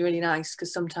was really, really nice,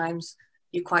 because sometimes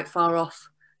you're quite far off.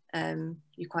 And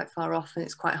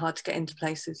it's quite hard to get into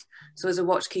places. So as a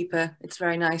watchkeeper, it's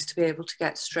very nice to be able to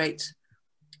get straight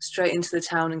into the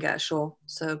town and get ashore.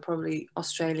 So probably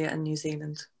Australia and New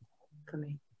Zealand for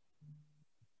me.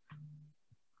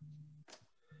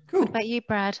 Cool. What about you,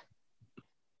 Brad?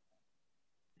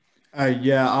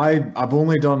 Yeah, I've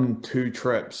only done 2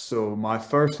 trips. So my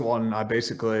first one, I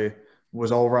basically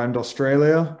was all around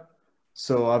Australia.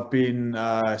 So I've been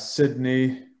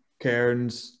Sydney,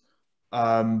 Cairns,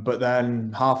 but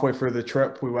then halfway through the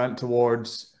trip, we went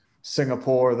towards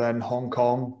Singapore, then Hong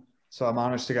Kong. So I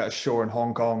managed to get ashore in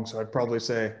Hong Kong. So I'd probably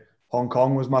say Hong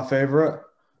Kong was my favorite.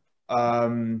 But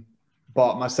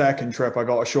my second trip, I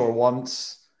got ashore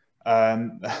once,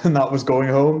 and that was going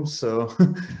home. So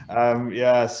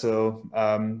yeah, so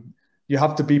you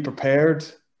have to be prepared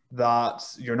that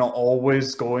you're not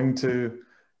always going to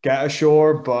get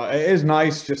ashore, but it is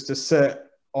nice just to sit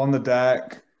on the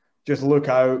deck, just look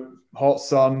out, hot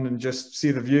sun, and just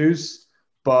see the views.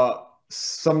 But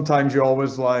sometimes you're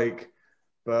always like,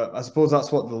 but I suppose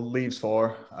that's what the leave's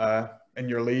for. In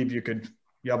your leave, you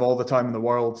have all the time in the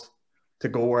world to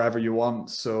go wherever you want.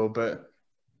 So, but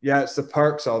yeah, it's the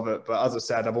perks of it. But as I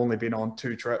said, I've only been on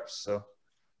 2 trips. So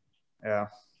yeah.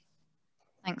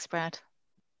 Thanks, Brad.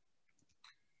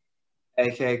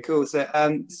 Okay, cool. So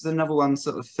this is another one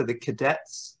sort of for the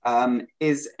cadets.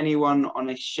 Is anyone on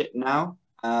a ship now?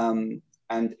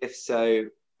 And if so,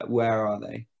 where are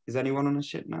they? Is anyone on a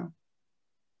ship now?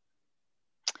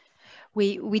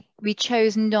 We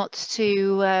chose not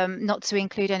to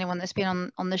include anyone that's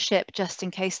been on the ship, just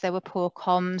in case there were poor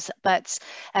comms. But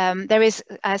there is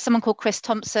someone called Chris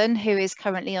Thompson who is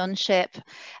currently on ship,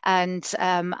 and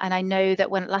I know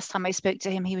that last time I spoke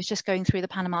to him, he was just going through the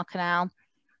Panama Canal.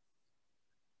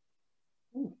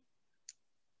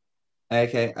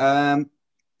 Okay.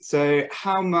 So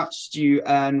how much do you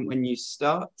earn when you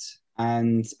start,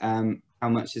 and how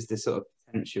much is the sort of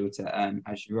potential to earn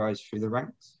as you rise through the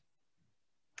ranks?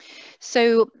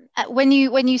 So When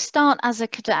you start as a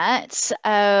cadet,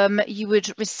 you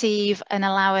would receive an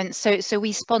allowance. So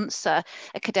we sponsor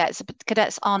a cadets.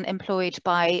 Cadets aren't employed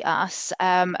by us,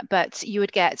 but you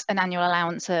would get an annual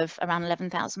allowance of around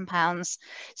 £11,000.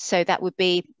 So that would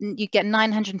be, you get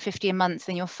 950 a month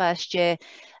in your first year.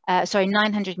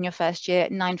 900 in your first year,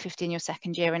 950 in your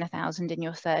second year, and 1,000 in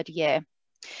your third year.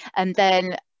 And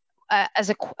then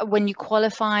when you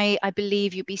qualify, I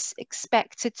believe you'll be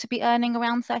expected to be earning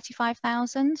around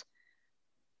 35,000.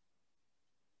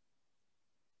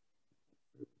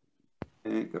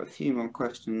 Got a few more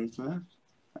questions left.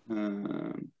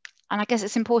 And I guess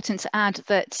it's important to add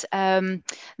that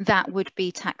that would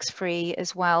be tax-free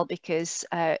as well, because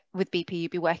with BP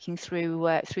you'd be working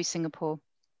through Singapore,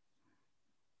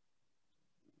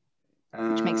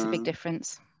 which makes a big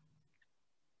difference.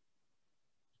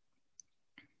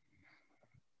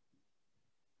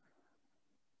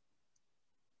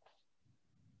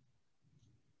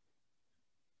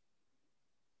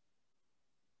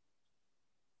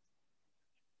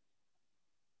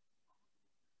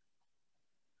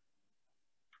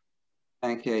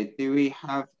 Okay, do we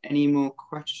have any more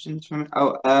questions from?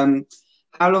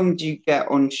 How long do you get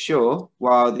on shore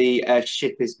while the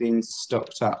ship is being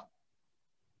stocked up?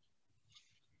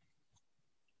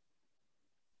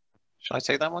 Shall I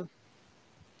take that one?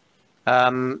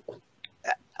 I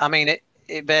mean,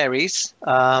 it varies,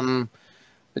 but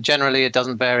generally it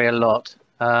doesn't vary a lot.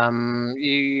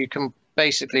 You can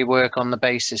basically work on the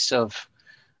basis of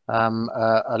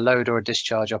a load or a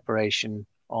discharge operation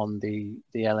on the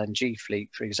LNG fleet,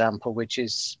 for example, which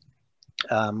is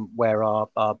where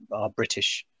our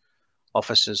British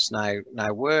officers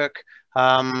now work.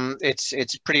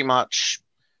 It's pretty much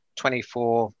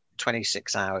 24,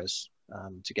 26 hours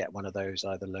to get one of those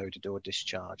either loaded or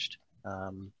discharged.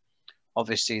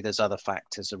 Obviously, there's other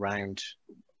factors around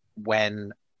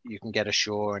when you can get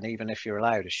ashore, and even if you're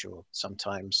allowed ashore,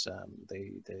 sometimes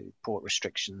the port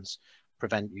restrictions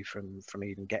prevent you from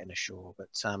even getting ashore. But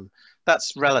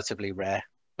that's relatively rare.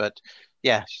 But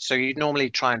yeah, so you normally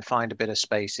try and find a bit of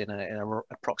space in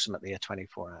approximately a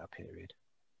 24-hour period.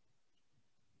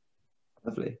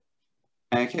 Lovely.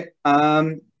 Okay.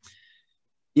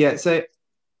 Yeah. So,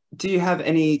 do you have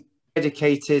any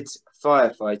dedicated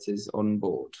firefighters on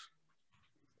board?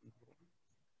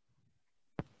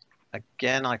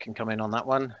 Again, I can come in on that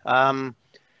one.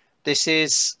 This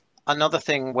is another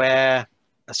thing where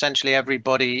essentially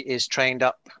everybody is trained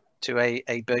up to a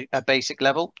basic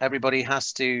level. Everybody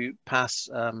has to pass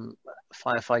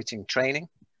firefighting training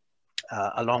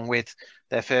along with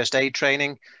their first aid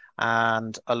training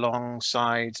and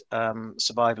alongside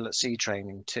survival at sea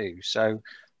training too. So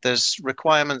there's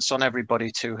requirements on everybody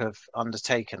to have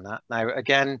undertaken that. Now,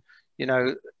 again, you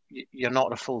know, you're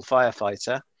not a full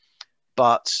firefighter,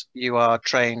 but you are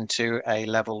trained to a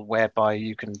level whereby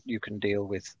you can deal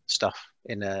with stuff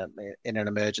in an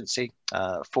emergency.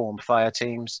 Formed fire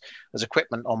teams. There's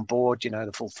equipment on board. You know,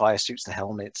 the full fire suits, the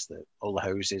helmets, all the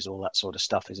hoses, all that sort of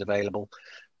stuff is available.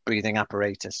 Breathing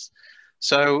apparatus.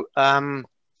 So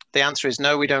the answer is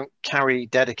no. We don't carry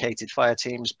dedicated fire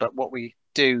teams, but what we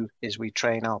do is we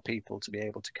train our people to be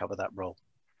able to cover that role.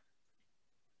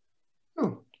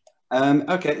 Cool.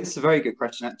 Okay, this is a very good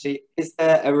question, actually. Is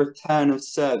there a return of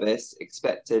service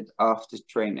expected after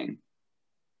training?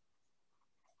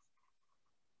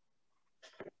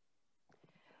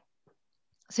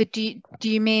 So do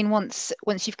you mean once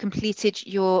you've completed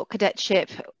your cadetship,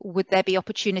 would there be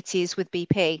opportunities with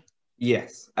BP?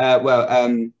 Yes.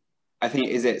 I think,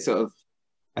 is it sort of,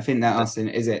 I think they're asking,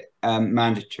 is it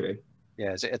mandatory?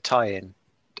 Yeah, is it a tie-in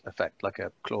effect, like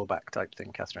a clawback type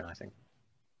thing, Catherine, I think?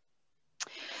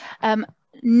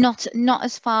 Not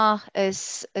as far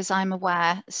as I'm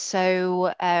aware.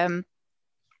 So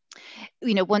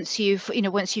once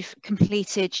you've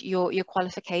completed your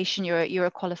qualification, you're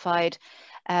a qualified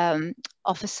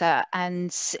officer,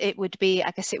 and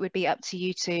I guess it would be up to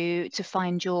you to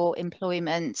find your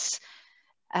employment.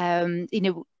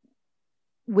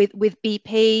 With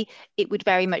BP, it would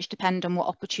very much depend on what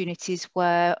opportunities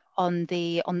were on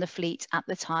the fleet at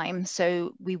the time.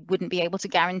 So we wouldn't be able to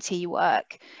guarantee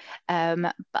work.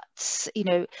 But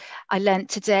I learnt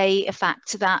today a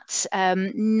fact that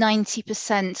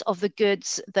 90% of the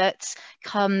goods that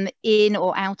come in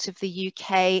or out of the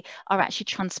UK are actually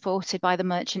transported by the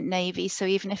Merchant Navy. So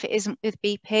even if it isn't with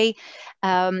BP,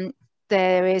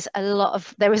 there is a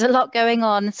lot going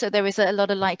on, so there is a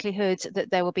lot of likelihood that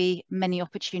there will be many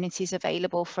opportunities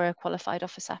available for a qualified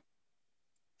officer.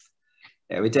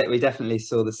 Yeah, we definitely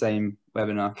saw the same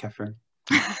webinar, Catherine.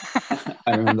 I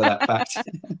remember that fact.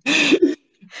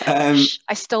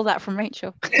 I stole that from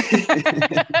Rachel.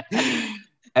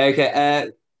 Okay,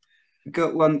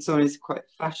 got one. Someone who's quite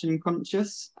fashion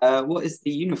conscious. What is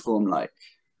the uniform like?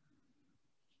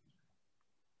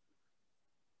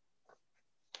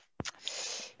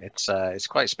 It's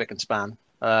quite spick and span.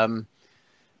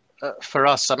 For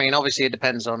us, I mean, obviously it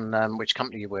depends on which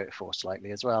company you work for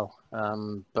slightly as well.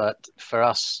 But for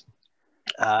us,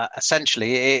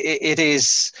 essentially, it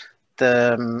is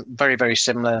very, very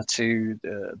similar to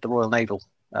the Royal Naval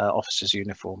officer's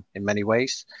uniform in many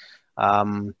ways.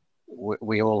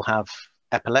 We all have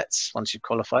epaulets once you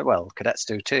qualify. Well, cadets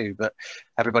do too, but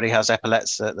everybody has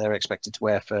epaulets that they're expected to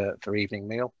wear for evening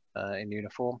meal in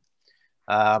uniform.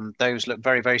 Those look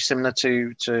very, very similar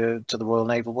to the Royal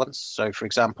Naval ones. So, for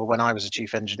example, when I was a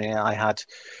chief engineer, I had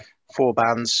 4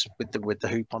 bands with the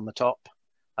hoop on the top,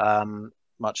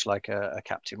 much like a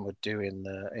captain would do in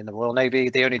the Royal Navy.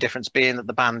 The only difference being that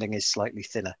the banding is slightly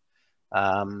thinner.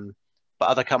 But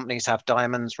other companies have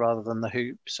diamonds rather than the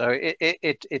hoop, so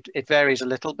it varies a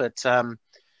little. But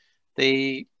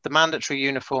the mandatory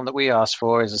uniform that we ask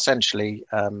for is essentially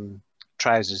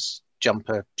trousers,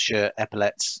 jumper, shirt,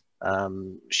 epaulets,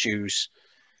 shoes.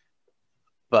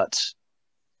 But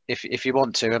if you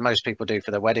want to, and most people do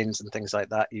for their weddings and things like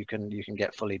that, you can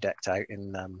get fully decked out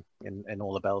in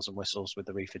all the bells and whistles with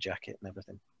the reefer jacket and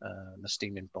everything, and the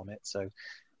steaming bonnet. So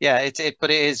yeah,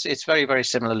 it's very, very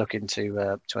similar looking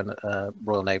to a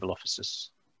Royal Naval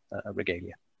officer's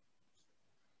regalia.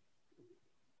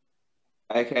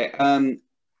 Okay.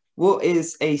 What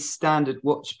is a standard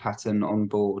watch pattern on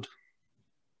board?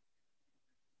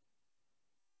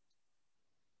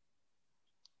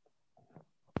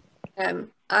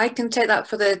 I can take that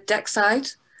for the deck side.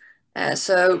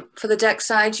 So for the deck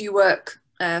side, you work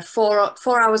 4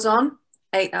 hours on,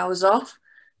 8 hours off.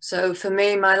 So for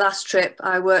me, my last trip,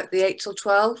 I worked the 8 till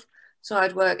 12. So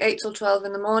I'd work 8 till 12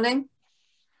 in the morning.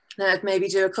 Then I'd maybe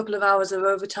do a couple of hours of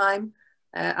overtime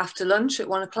after lunch at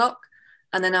 1 o'clock.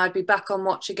 And then I'd be back on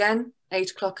watch again,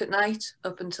 8 o'clock at night,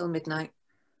 up until midnight.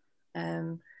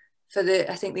 I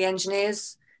think the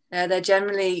engineers, they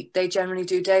generally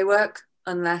do day work,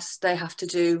 unless they have to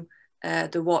do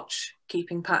the watch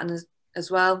keeping pattern as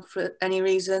well for any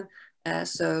reason.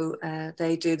 So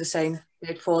they do the same,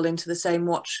 they'd fall into the same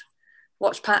watch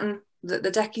pattern that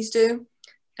the deckies do.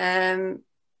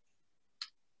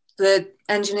 The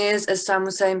engineers, as Sam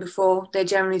was saying before, they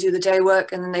generally do the day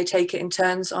work and then they take it in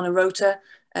turns on a rota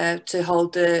to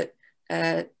hold the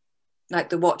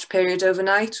watch period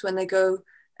overnight when they go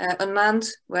unmanned,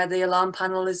 where the alarm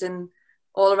panel is in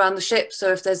all around the ship.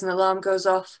 So if there's an alarm goes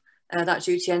off, that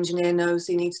duty engineer knows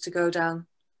he needs to go down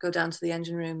to the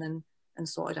engine room and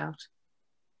sort it out.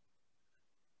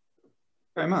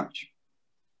 Very much.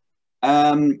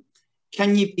 Can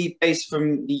you be based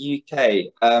from the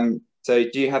UK? So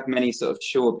do you have many sort of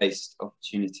shore-based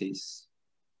opportunities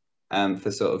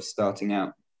for sort of starting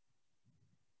out?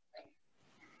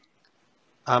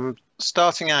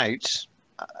 Starting out,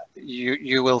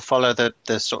 you will follow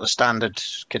the sort of standard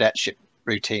cadetship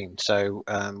routine. So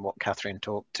what Catherine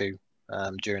talked to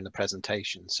during the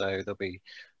presentation. So there'll be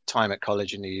time at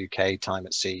college in the UK, time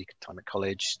at sea, time at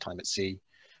college, time at sea,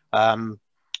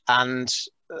 and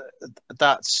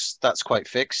that's quite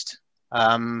fixed.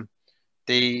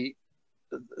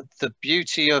 The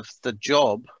beauty of the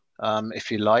job,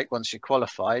 if you like, once you're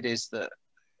qualified, is that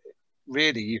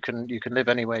really you can live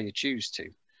anywhere you choose to,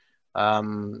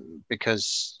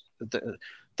 because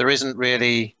there isn't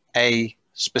really a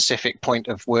specific point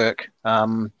of work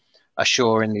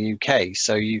ashore in the UK.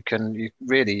 So you can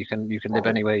live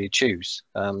anywhere you choose,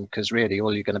 because really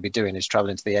all you're going to be doing is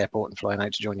traveling to the airport and flying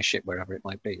out to join a ship wherever it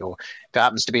might be. Or if it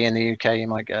happens to be in the UK, you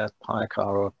might get a hire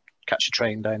car or catch a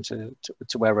train down to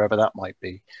wherever that might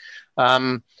be.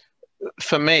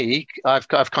 For me, I've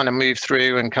kind of moved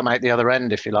through and come out the other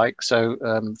end, if you like. So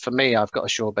for me, I've got a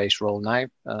shore-based role now.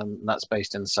 That's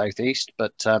based in the southeast,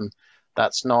 but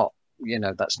that's not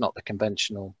the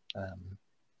conventional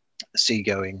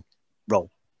seagoing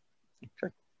role.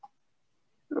 Okay.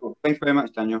 Cool. Thank you very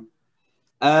much, Daniel.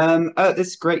 This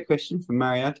is a great question from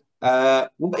Mariad.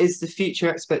 What is the future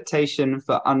expectation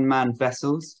for unmanned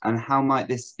vessels, and how might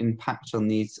this impact on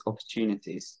these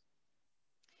opportunities?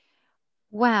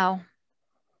 Wow,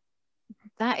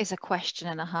 that is a question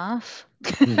and a half.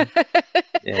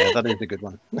 Yeah, that is a good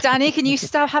one. Danny, can you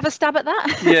have a stab at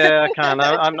that? Yeah, I can.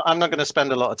 I'm not going to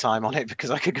spend a lot of time on it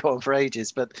because I could go on for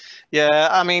ages. But yeah,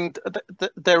 I mean,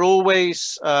 they're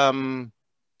always, all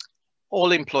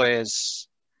employers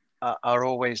are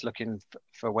always looking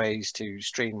for ways to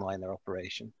streamline their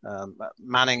operation.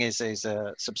 Manning is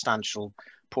a substantial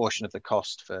portion of the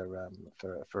cost for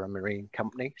a marine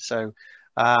company. So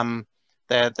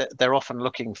they're often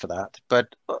looking for that. But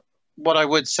what I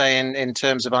would say in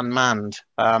terms of unmanned,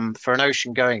 for an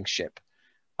ocean-going ship,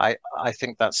 I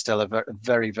think that's still a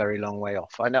very, very long way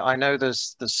off. I know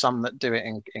there's some that do it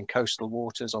in coastal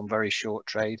waters on very short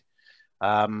trade.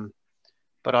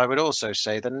 But I would also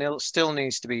say that there still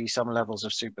needs to be some levels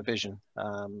of supervision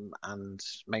and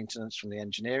maintenance from the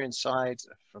engineering side,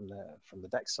 from the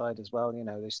deck side as well. You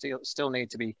know, they still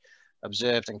need to be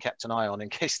observed and kept an eye on in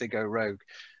case they go rogue.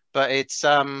 But it's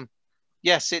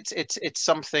yes, it's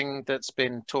something that's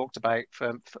been talked about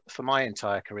for my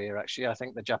entire career. Actually, I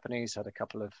think the Japanese had a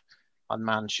couple of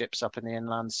unmanned ships up in the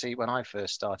inland sea when I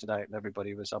first started out, and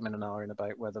everybody was umming and ahhing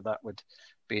about whether that would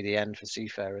be the end for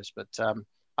seafarers. But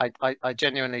I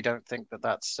genuinely don't think that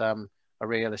that's a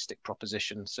realistic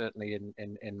proposition, certainly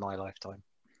in my lifetime.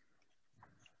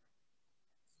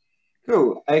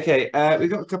 Cool. Okay, we've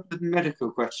got a couple of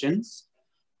medical questions.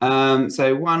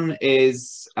 So one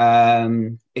is,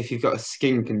 if you've got a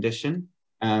skin condition,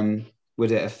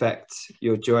 would it affect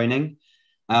your joining?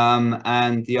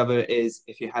 And the other is,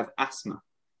 if you have asthma,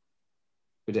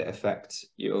 would it affect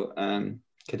your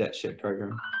cadetship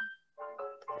program?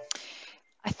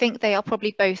 I think they are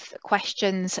probably both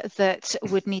questions that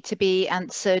would need to be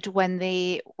answered when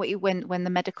the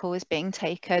medical is being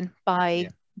taken by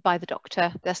the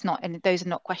doctor. Those are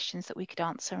not questions that we could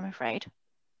answer, I'm afraid.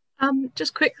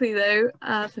 Just quickly though,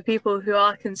 for people who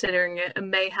are considering it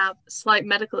and may have slight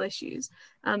medical issues,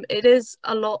 it is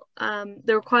a lot.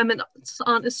 The requirements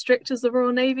aren't as strict as the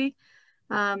Royal Navy.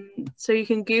 So you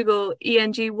can Google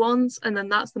ENG1s, and then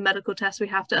that's the medical test we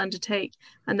have to undertake.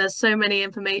 And there's so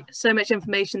much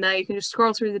information there. You can just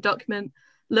scroll through the document,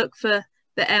 look for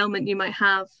the ailment you might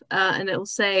have, and it will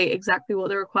say exactly what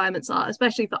the requirements are,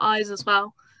 especially for eyes as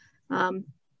well.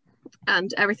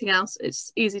 And everything else,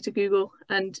 it's easy to Google.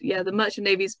 And yeah, the Merchant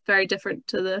Navy is very different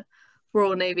to the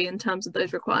Royal Navy in terms of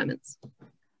those requirements.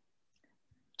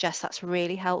 Jess, that's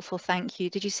really helpful. Thank you.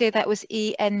 Did you say that was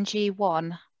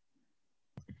ENG1?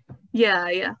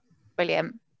 Yeah.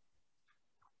 Brilliant.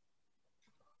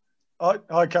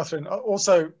 Hi, Catherine.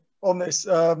 Also on this,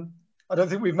 I don't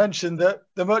think we've mentioned that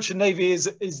the Merchant Navy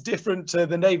is different to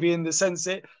the Navy in the sense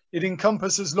it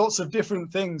encompasses lots of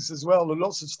different things as well, and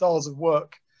lots of styles of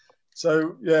work.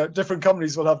 So yeah, different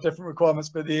companies will have different requirements,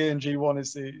 but the ENG one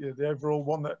is the overall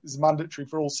one that is mandatory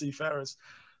for all seafarers.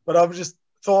 But I just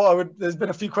thought there's been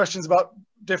a few questions about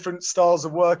different styles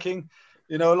of working.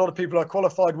 You know, a lot of people I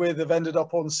qualified with have ended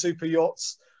up on super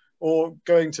yachts or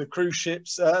going to cruise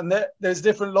ships, and there's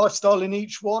different lifestyle in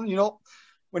each one. You're not,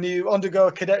 when you undergo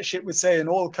a cadetship with, say, an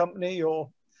oil company, or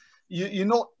you're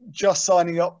not just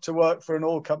signing up to work for an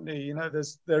oil company. You know,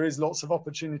 there is lots of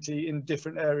opportunity in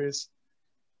different areas.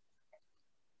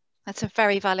 That's a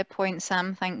very valid point,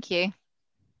 Sam. Thank you.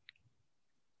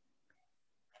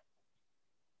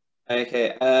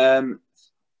 Okay,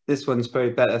 this one's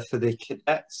probably better for the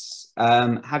cadets.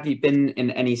 Have you been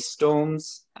in any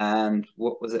storms, and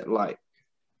what was it like?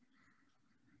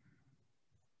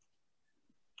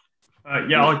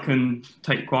 Yeah, I can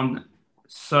take one.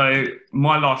 So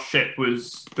my last ship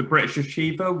was the British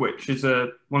Achiever, which is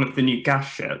one of the new gas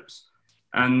ships.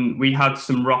 And we had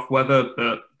some rough weather,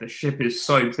 but the ship is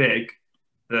so big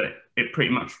that it pretty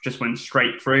much just went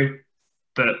straight through.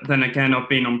 But then again, I've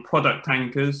been on product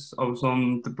tankers. I was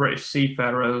on the British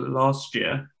Seafarer last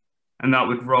year, and that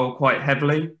would roll quite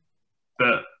heavily.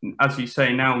 But as you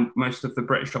say now, most of the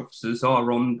British officers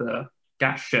are on the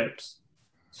gas ships.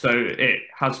 So it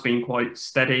has been quite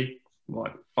steady.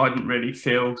 Like, I didn't really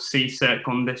feel seasick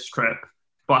on this trip,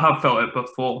 but I have felt it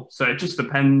before. So it just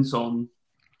depends on,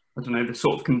 I don't know, the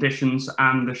sort of conditions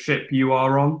and the ship you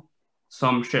are on.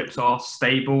 Some ships are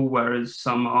stable, whereas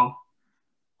some are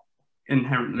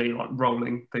inherently like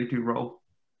rolling. They do roll.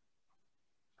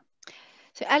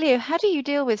 So Elio, how do you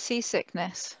deal with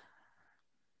seasickness?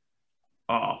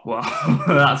 Oh, well,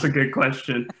 that's a good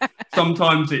question.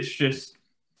 Sometimes it's just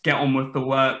get on with the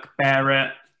work, bear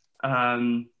it.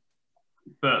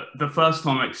 But the first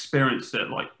time I experienced it,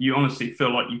 like, you honestly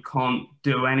feel like you can't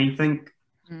do anything.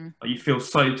 You feel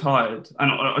so tired.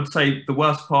 And I'd say the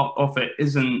worst part of it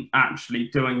isn't actually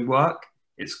doing work.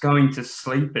 It's going to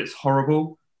sleep. It's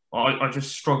horrible. I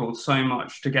just struggled so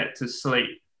much to get to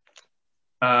sleep.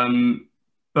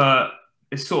 But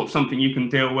it's sort of something you can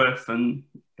deal with, and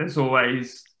there's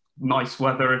always nice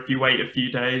weather if you wait a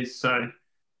few days. So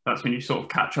that's when you sort of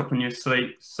catch up on your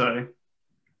sleep. So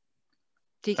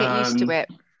do you get used to it?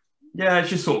 Yeah, it's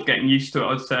just sort of getting used to it,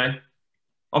 I'd say.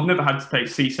 I've never had to take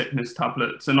seasickness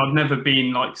tablets, and I've never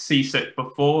been like seasick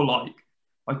before. Like,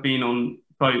 I've been on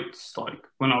boats like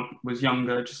when I was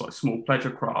younger, just like small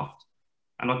pleasure craft,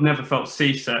 and I've never felt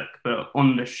seasick. But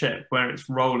on the ship where it's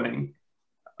rolling,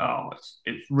 oh,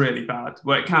 it's really bad.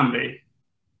 Well, it can be.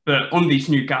 But on these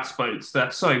new gas boats,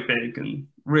 they're so big and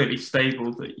really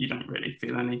stable that you don't really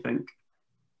feel anything.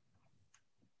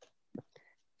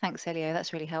 Thanks, Elio.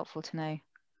 That's really helpful to know.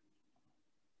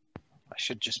 I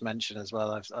should just mention as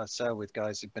well, I've sailed with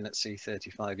guys who've been at sea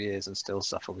 35 years and still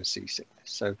suffer with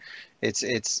seasickness. So it's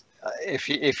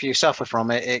if you suffer from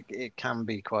it, it can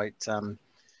be quite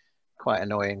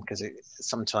annoying, because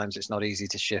sometimes it's not easy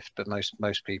to shift, but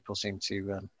most people seem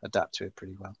to adapt to it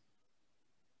pretty well.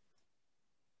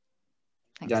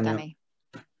 Thanks, Daniel.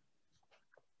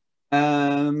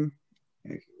 Danny.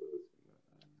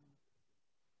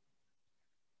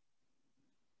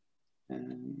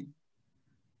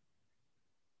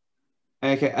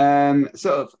 Okay.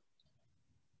 So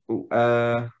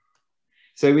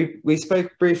we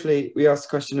spoke briefly. We asked a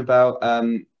question about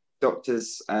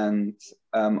doctors and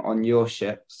on your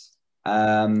ships,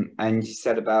 and you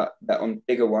said about that on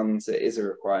bigger ones it is a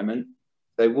requirement.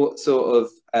 So what sort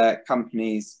of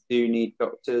companies do need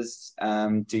doctors?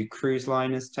 Do cruise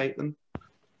liners take them?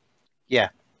 Yeah,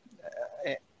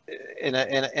 in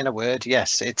a word,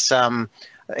 yes. It's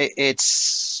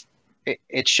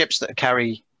ships that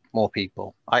carry more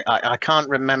people. I can't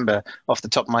remember off the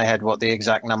top of my head what the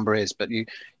exact number is, but you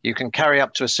can carry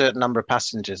up to a certain number of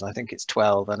passengers. I think it's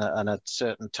 12, and a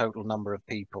certain total number of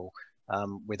people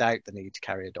without the need to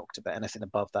carry a doctor. But anything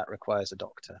above that requires a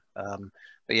doctor.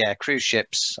 But yeah, cruise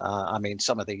ships. I mean,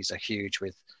 some of these are huge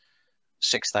with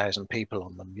 6,000 people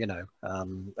on them. You know,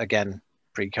 again,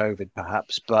 pre-COVID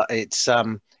perhaps, but it's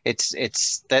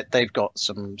that they've got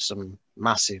some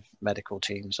massive medical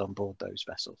teams on board those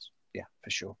vessels. Yeah, for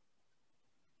sure.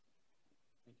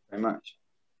 Thank you very much.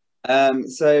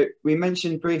 So we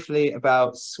mentioned briefly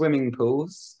about swimming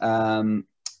pools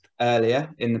earlier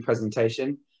in the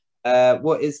presentation.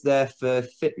 What is there for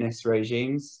fitness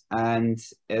regimes, and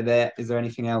is there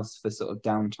anything else for sort of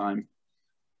downtime?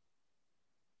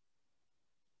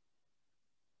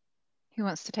 Who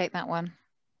wants to take that one?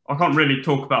 I can't really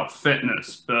talk about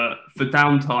fitness, but for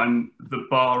downtime, the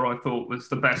bar I thought was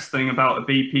the best thing about a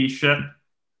BP ship.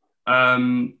 A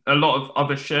lot of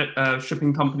other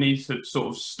shipping companies have sort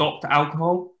of stopped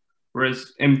alcohol,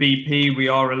 whereas in BP we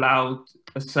are allowed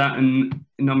a certain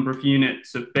number of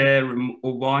units of beer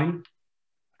or wine.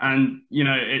 And, you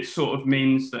know, it sort of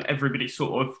means that everybody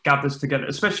sort of gathers together,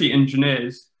 especially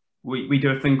engineers. We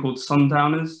do a thing called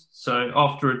sundowners. So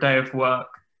after a day of work,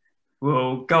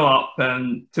 we'll go up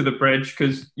to the bridge,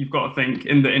 because you've got to think,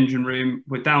 in the engine room,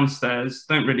 we're downstairs,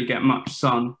 don't really get much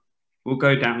sun. We'll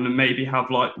go down and maybe have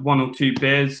like 1 or 2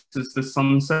 beers as the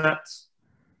sun sets,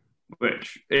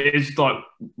 which is like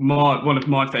one of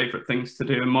my favorite things to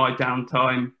do in my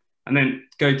downtime. And then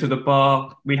go to the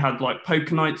bar. We had like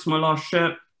poker nights my last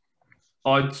ship.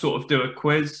 I'd sort of do a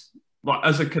quiz. Like,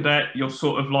 as a cadet, you're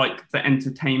sort of like the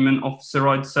entertainment officer,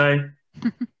 I'd say.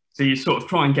 So you sort of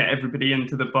try and get everybody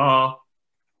into the bar,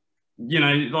 you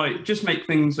know, like just make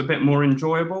things a bit more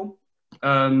enjoyable.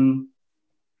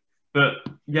 But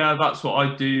yeah, that's what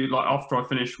I do. Like after I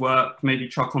finish work, maybe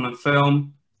chuck on a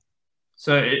film.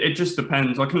 So it just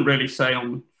depends. I couldn't really say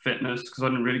on fitness because I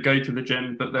didn't really go to the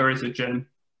gym, but there is a gym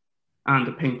and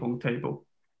a ping pong table.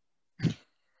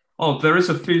 Oh, there is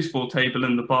a foosball table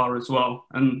in the bar as well.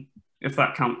 And if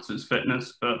that counts as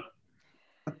fitness, but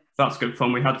that's good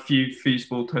fun. We had a few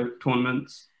foosball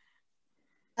tournaments.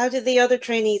 How did the other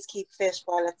trainees keep fit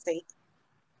while at sea?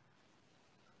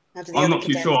 I'm not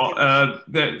too sure.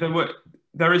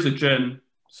 There is a gym,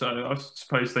 so I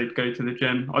suppose they'd go to the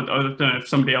gym. I don't know if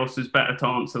somebody else is better to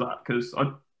answer that, because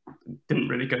I didn't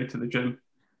really go to the gym.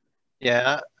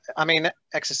 Yeah, I mean,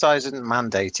 exercise isn't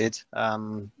mandated.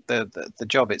 The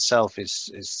job itself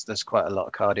is there's quite a lot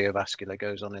of cardiovascular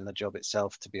goes on in the job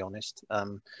itself, to be honest.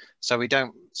 So we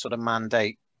don't sort of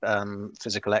mandate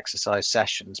physical exercise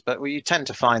sessions, but you tend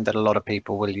to find that a lot of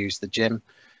people will use the gym.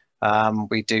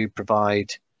 We do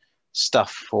provide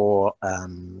stuff for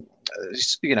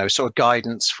you know, sort of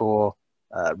guidance for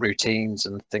routines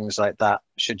and things like that,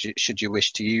 should you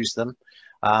wish to use them.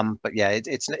 But yeah,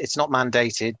 it's not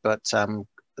mandated, but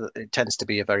it tends to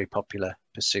be a very popular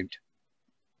pursuit.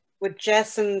 Would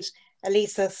Jess and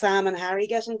Elisa, Sam and Harry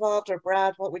get involved, or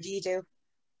Brad? What would you do?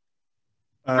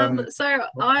 So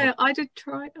I did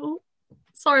try. Oh,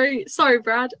 sorry,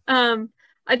 Brad.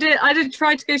 I did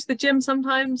try to go to the gym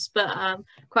sometimes, but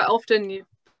quite often you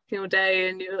all day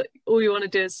and all you want to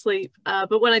do is sleep.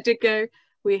 But when I did go,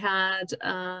 we had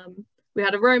a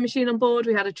row machine on board.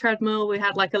 We had a treadmill. We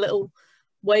had like a little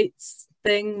weights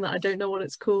thing that I don't know what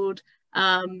it's called.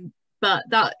 But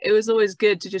it was always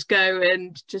good to just go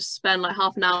and just spend like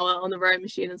half an hour on the row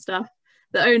machine and stuff.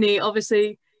 The only,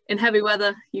 obviously, in heavy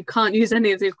weather, you can't use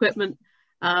any of the equipment.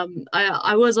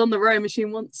 I was on the row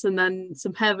machine once, and then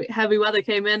some heavy weather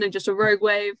came in and just a rogue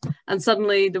wave, and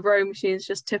suddenly the row machine's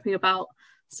just tipping about.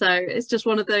 So it's just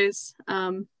one of those.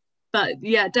 But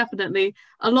yeah, definitely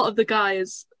a lot of the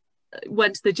guys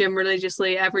went to the gym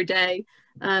religiously every day,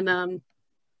 and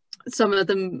some of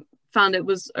them found it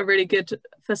was a really good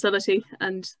facility,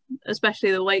 and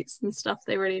especially the weights and stuff,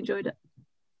 they really enjoyed it.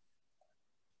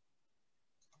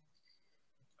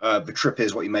 The trip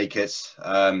is what you make it.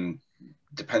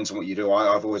 Depends on what you do.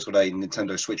 I've always got a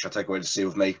Nintendo Switch I take away to sea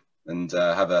with me, and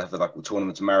have a like a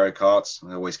tournament of Mario Kart.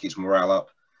 It always keeps morale up.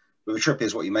 But the trip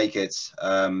is what you make it.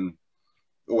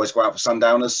 Always go out for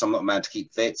sundowners. So I'm not mad to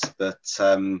keep fit, but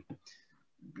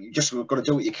you just got to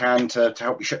do what you can to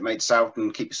help your shipmates out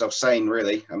and keep yourself sane,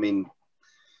 really. I mean,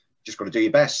 just got to do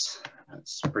your best.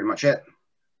 That's pretty much it.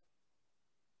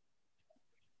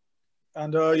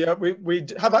 And yeah, we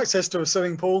have access to a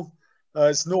swimming pool.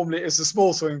 It's a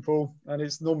small swimming pool, and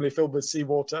it's normally filled with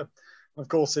seawater. Of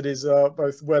course, it is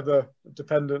both weather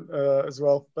dependent as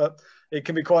well, but it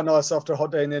can be quite nice after a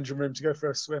hot day in the engine room to go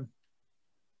for a swim.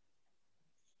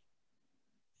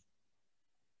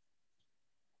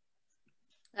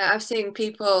 I've seen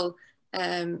people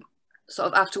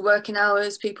sort of after working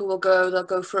hours, they'll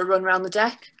go for a run around the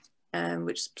deck,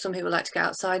 which some people like to get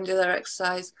outside and do their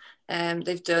exercise.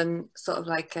 They've done sort of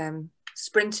like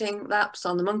sprinting laps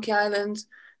on the Monkey Island.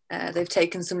 They've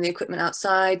taken some of the equipment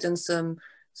outside and some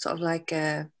sort of like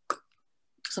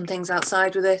some things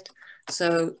outside with it.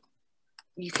 So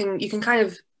you can kind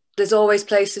of, there's always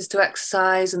places to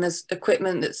exercise, and there's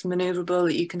equipment that's maneuverable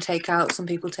that you can take out. Some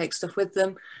people take stuff with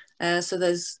them. So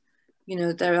there's,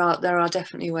 there are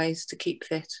definitely ways to keep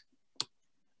fit.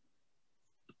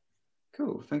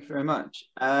 Cool, thank you very much.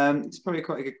 It's probably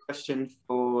quite a good question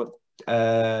for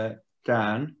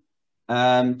Dan.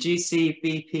 Do you see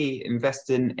BP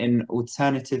investing in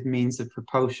alternative means of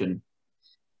propulsion?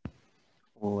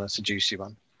 Oh, that's a juicy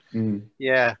one. Mm.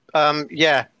 Yeah,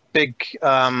 big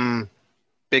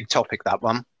topic, that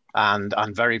one,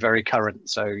 and very, very current.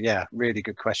 So yeah, really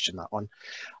good question, that one.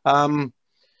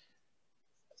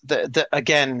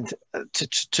 Again,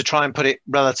 to try and put it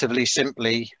relatively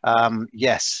simply,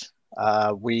 yes,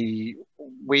 we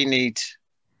need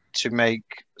to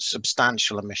make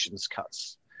substantial emissions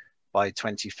cuts by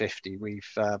 2050.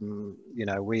 We've,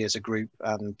 we as a group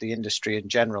and the industry in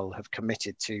general have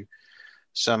committed to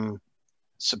some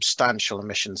substantial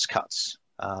emissions cuts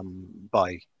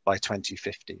by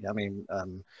 2050. I mean,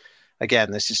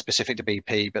 again, this is specific to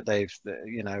BP, but they've,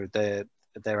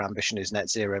 their ambition is net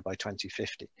zero by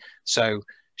 2050. So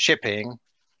shipping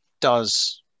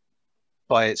does,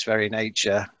 by its very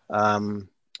nature,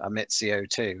 emit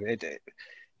CO2.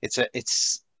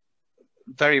 It's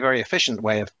very, very efficient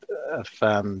way of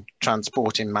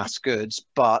transporting mass goods,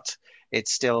 but it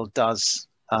still does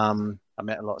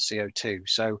emit a lot of CO2.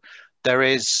 So there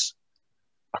is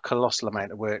a colossal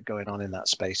amount of work going on in that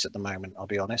space at the moment, I'll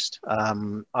be honest.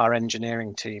 Our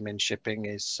engineering team in shipping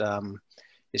is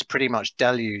pretty much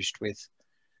deluged with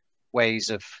ways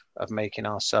of making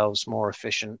ourselves more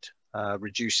efficient,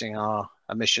 reducing our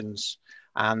emissions,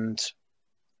 and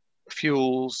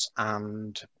fuels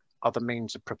and other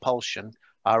means of propulsion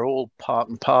are all part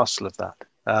and parcel of that.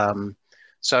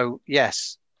 So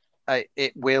yes,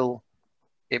 it will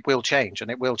change,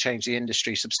 and it will change the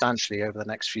industry substantially over the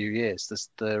next few years.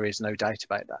 There is no doubt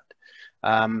about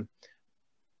that.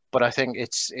 But I think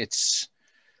it's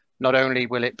not only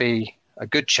will it be a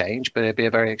good change, but it'll be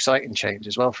a very exciting change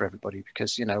as well for everybody,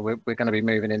 because we're going to be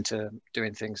moving into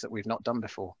doing things that we've not done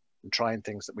before and trying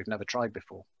things that we've never tried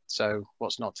before. So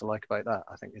what's not to like about that?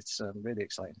 I think it's really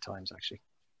exciting times, actually.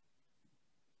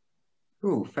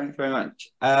 Cool, thanks very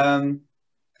much.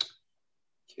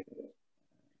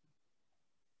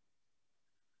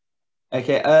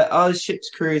 Okay, are ship's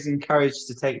crews encouraged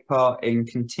to take part in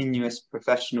continuous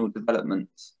professional development?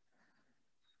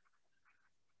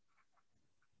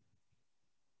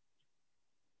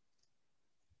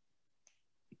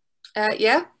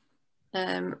 Yeah,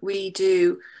 we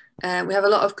do. We have a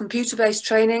lot of computer-based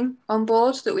training on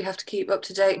board that we have to keep up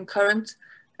to date and current.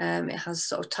 It has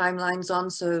sort of timelines on,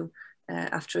 so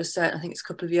after a certain, I think it's a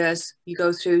couple of years, you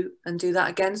go through and do that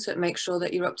again, so it makes sure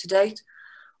that you're up to date.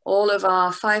 All of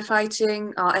our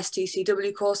firefighting, our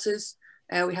STCW courses,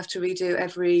 we have to redo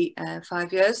every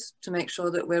 5 years to make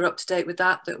sure that we're up to date with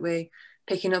that we're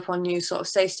picking up on new sort of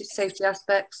safety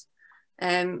aspects.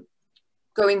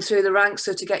 Going through the ranks,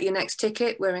 so to get your next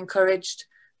ticket, we're encouraged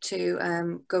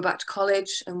to go back to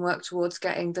college and work towards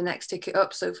getting the next ticket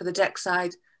up. So for the deck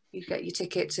side, you get your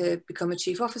ticket to become a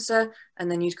chief officer, and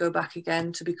then you'd go back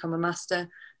again to become a master.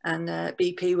 and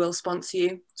BP will sponsor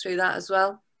you through that as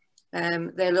well.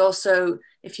 They'll also,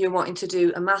 if you're wanting to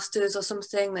do a master's or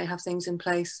something, they have things in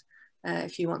place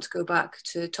if you want to go back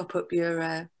to top up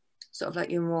your sort of like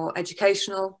your more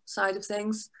educational side of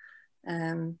things.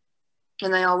 And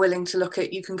they are willing to look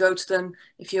at, you can go to them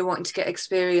if you're wanting to get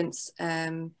experience.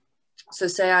 So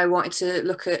say I wanted to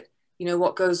look at, you know,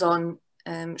 what goes on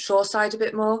shoreside a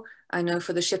bit more. I know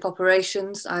for the ship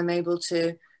operations, I'm able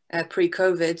to,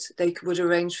 pre-COVID, they would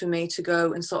arrange for me to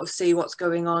go and sort of see what's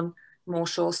going on more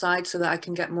shoreside so that I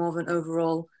can get more of an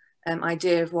overall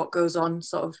idea of what goes on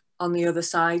sort of on the other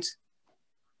side,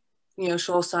 you know,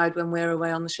 shoreside when we're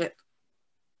away on the ship.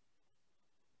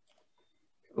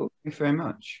 Cool. Thank you very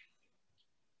much.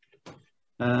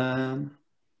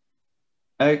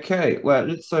 Okay, well, it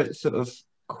looks like sort of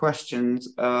questions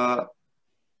are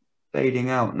fading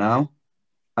out now.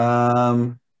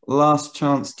 Last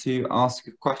chance to ask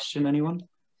a question, anyone?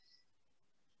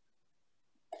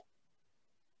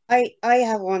 I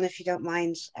have one, if you don't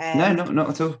mind. No, not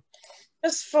at all.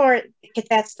 Just for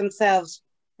cadets themselves,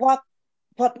 what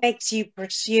makes you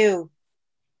pursue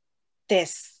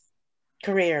this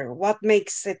career? What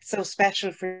makes it so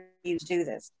special for you to do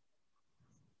this?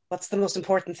 What's the most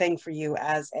important thing for you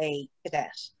as a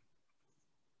cadet?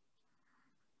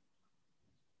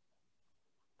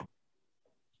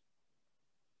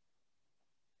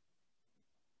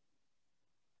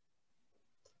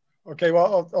 Okay,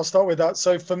 well, I'll start with that.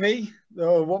 So for me,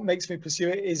 what makes me pursue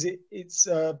it is it's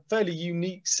a fairly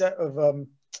unique set of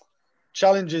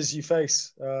challenges you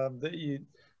face,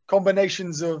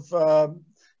 combinations of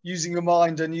using your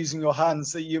mind and using your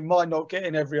hands that you might not get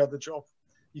in every other job.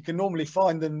 You can normally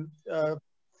find them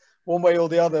one way or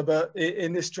the other, but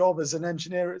in this job as an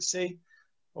engineer at sea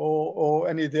or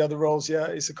any of the other roles, yeah,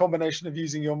 it's a combination of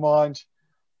using your mind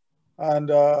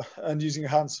and using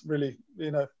your hands, really.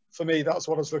 You know, for me, that's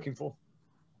what I was looking for.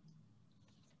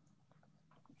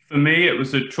 For me, it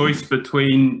was a choice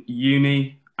between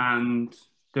uni and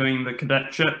doing the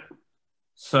cadetship.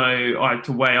 So I had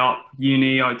to weigh up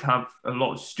uni. I'd have a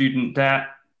lot of student debt,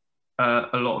 a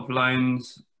lot of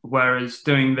loans, whereas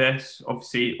doing this,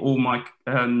 obviously all my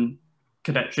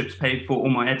cadetships paid for, all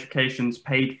my education's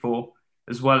paid for,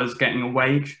 as well as getting a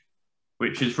wage,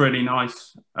 which is really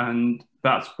nice. And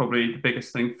that's probably the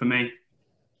biggest thing for me.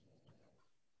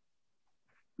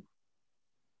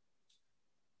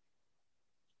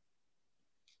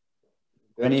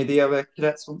 Do any of the other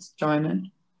cadets want to chime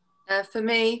in? For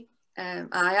me,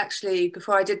 I actually,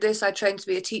 before I did this, I trained to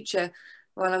be a teacher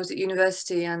while I was at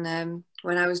university. And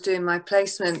when I was doing my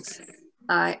placements,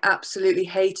 I absolutely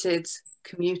hated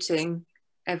commuting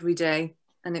every day.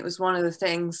 And it was one of the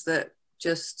things that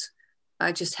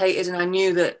I just hated. And I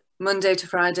knew that Monday to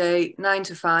Friday, 9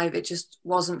 to 5, it just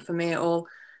wasn't for me at all.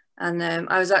 And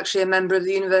I was actually a member of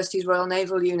the university's Royal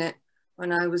Naval Unit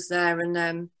when I was there.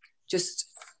 And just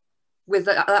with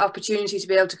that opportunity to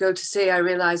be able to go to sea, I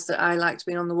realized that I liked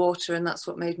being on the water, and that's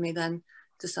what made me then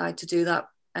decide to do that.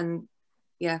 And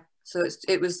yeah, so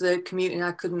it was the commuting.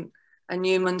 I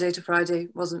knew Monday to Friday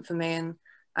wasn't for me, and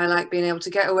I like being able to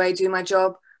get away, do my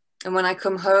job. And when I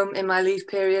come home in my leave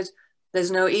period,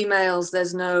 there's no emails,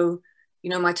 there's no, you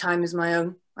know, my time is my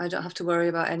own. I don't have to worry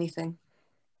about anything.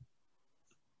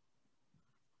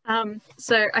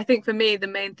 So I think for me, the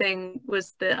main thing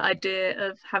was the idea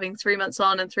of having 3 months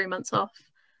on and 3 months off.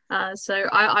 So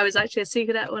I was actually a sea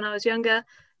cadet when I was younger,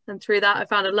 and through that I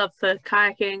found a love for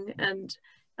kayaking and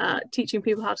teaching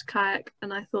people how to kayak.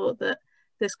 And I thought that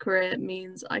this career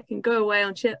means I can go away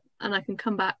on ship and I can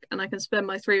come back and I can spend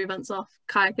my 3 months off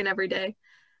kayaking every day.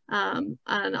 And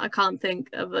I can't think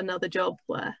of another job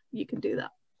where you can do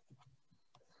that.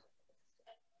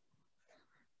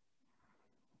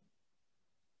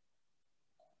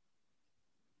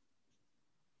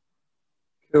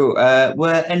 Cool.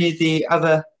 Were any of the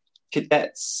other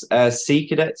cadets sea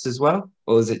cadets as well,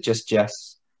 or was it just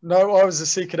Jess? No, I was a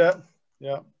sea cadet.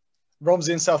 Yeah,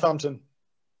 Romsey in Southampton.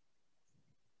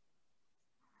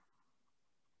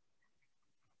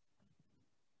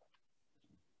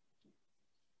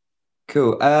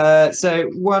 Cool. So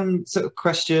one sort of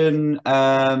question.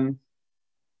 Someone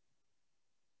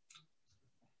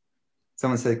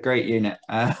said great unit.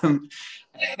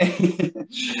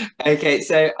 Okay,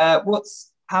 so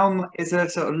is there a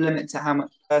sort of limit to how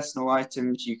much personal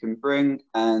items you can bring,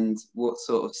 and what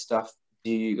sort of stuff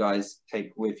do you guys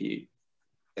take with you?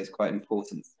 It's quite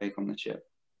important to take on the ship.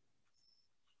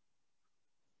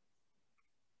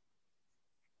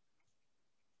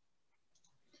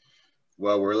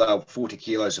 Well, we're allowed 40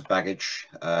 kilos of baggage,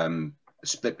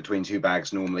 split between 2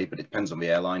 bags normally, but it depends on the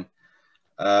airline.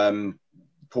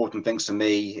 important things to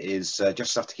me is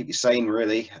just stuff to keep you sane,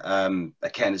 really.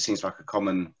 Again, it seems like a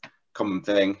common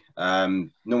thing.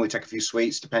 Normally take a few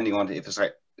sweets, depending on if it's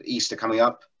like Easter coming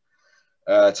up.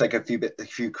 Take a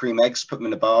few cream eggs, put them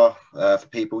in a bar for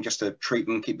people just to treat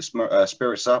them, keep the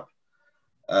spirits up.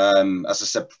 As I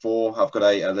said before, I've got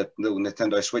a little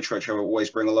Nintendo Switch which I always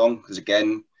bring along because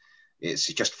again, it's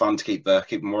just fun to keep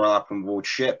the morale up on board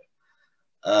ship.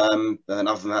 And then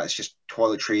other than that, it's just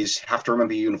toiletries. Have to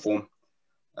remember your uniform.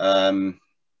 And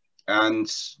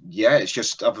yeah, it's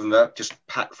just other than that, just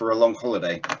pack for a long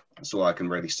holiday. That's all I can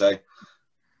really say.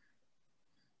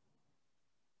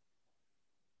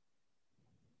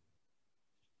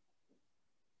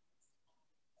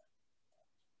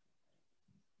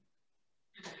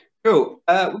 Cool.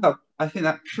 Well, I think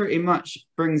that pretty much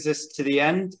brings us to the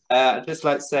end. I'd just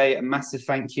like to say a massive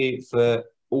thank you for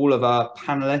all of our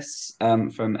panelists,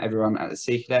 from everyone at the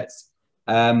Sea Cadets.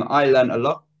 I learned a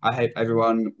lot. I hope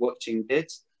everyone watching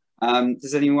did.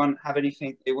 Does anyone have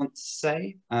anything they want to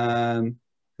say?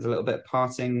 There's a little bit of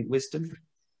parting wisdom.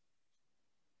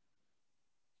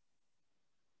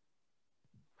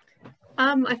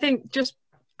 I think just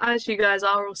as you guys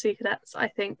are all Sea Cadets, I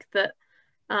think that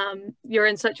you're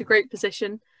in such a great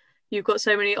position. You've got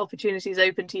so many opportunities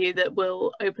open to you that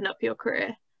will open up your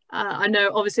career. I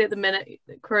know obviously at the minute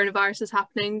coronavirus is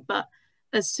happening, but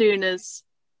as soon as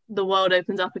the world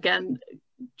opens up again,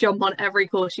 jump on every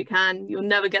course you can. You'll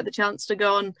never get the chance to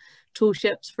go on tall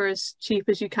ships for as cheap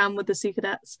as you can with the Sea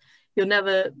Cadets. You'll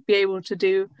never be able to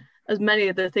do as many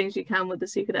of the things you can with the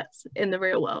Sea Cadets in the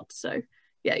real world. So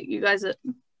yeah, you guys are,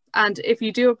 and if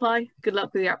you do apply, good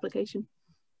luck with your application.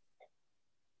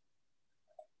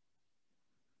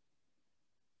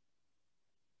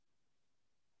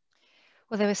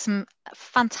 Well, there were some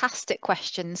fantastic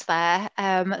questions there.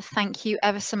 Thank you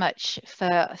ever so much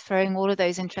for throwing all of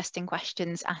those interesting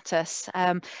questions at us.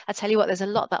 I tell you what, there's a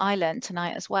lot that I learned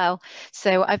tonight as well.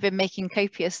 So I've been making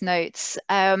copious notes.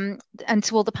 And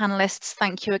to all the panelists,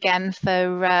 thank you again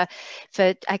for I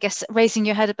guess raising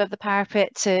your head above the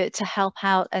parapet to help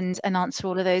out and answer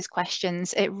all of those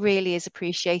questions. It really is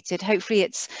appreciated. Hopefully,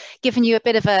 it's given you a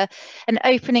bit of an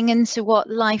opening into what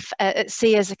life at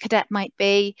sea as a cadet might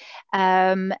be.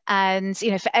 And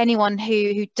you know, for anyone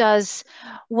who does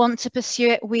want to pursue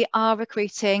it, we are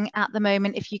recruiting at the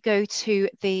moment. If you go to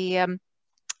the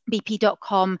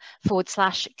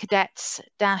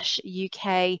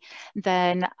bp.com/cadets-UK,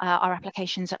 then our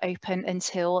applications are open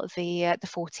until the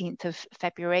 14th of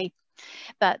February.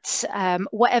 But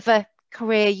whatever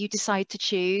career you decide to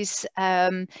choose,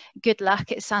 good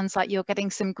luck. It sounds like you're getting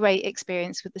some great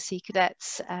experience with the Sea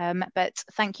Cadets, but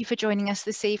thank you for joining us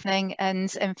this evening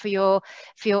and for your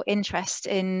interest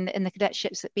in the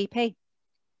cadetships at BP.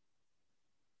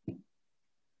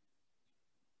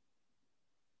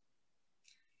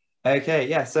 Okay,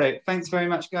 yeah, so thanks very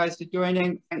much guys for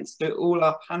joining. Thanks to all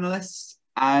our panelists,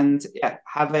 and yeah,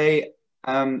 have a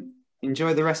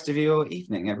enjoy the rest of your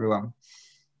evening, everyone.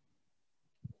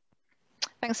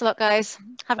 Thanks a lot, guys.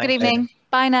 Have a good evening.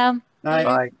 Bye now. Bye.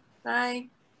 Bye.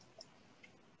 Bye.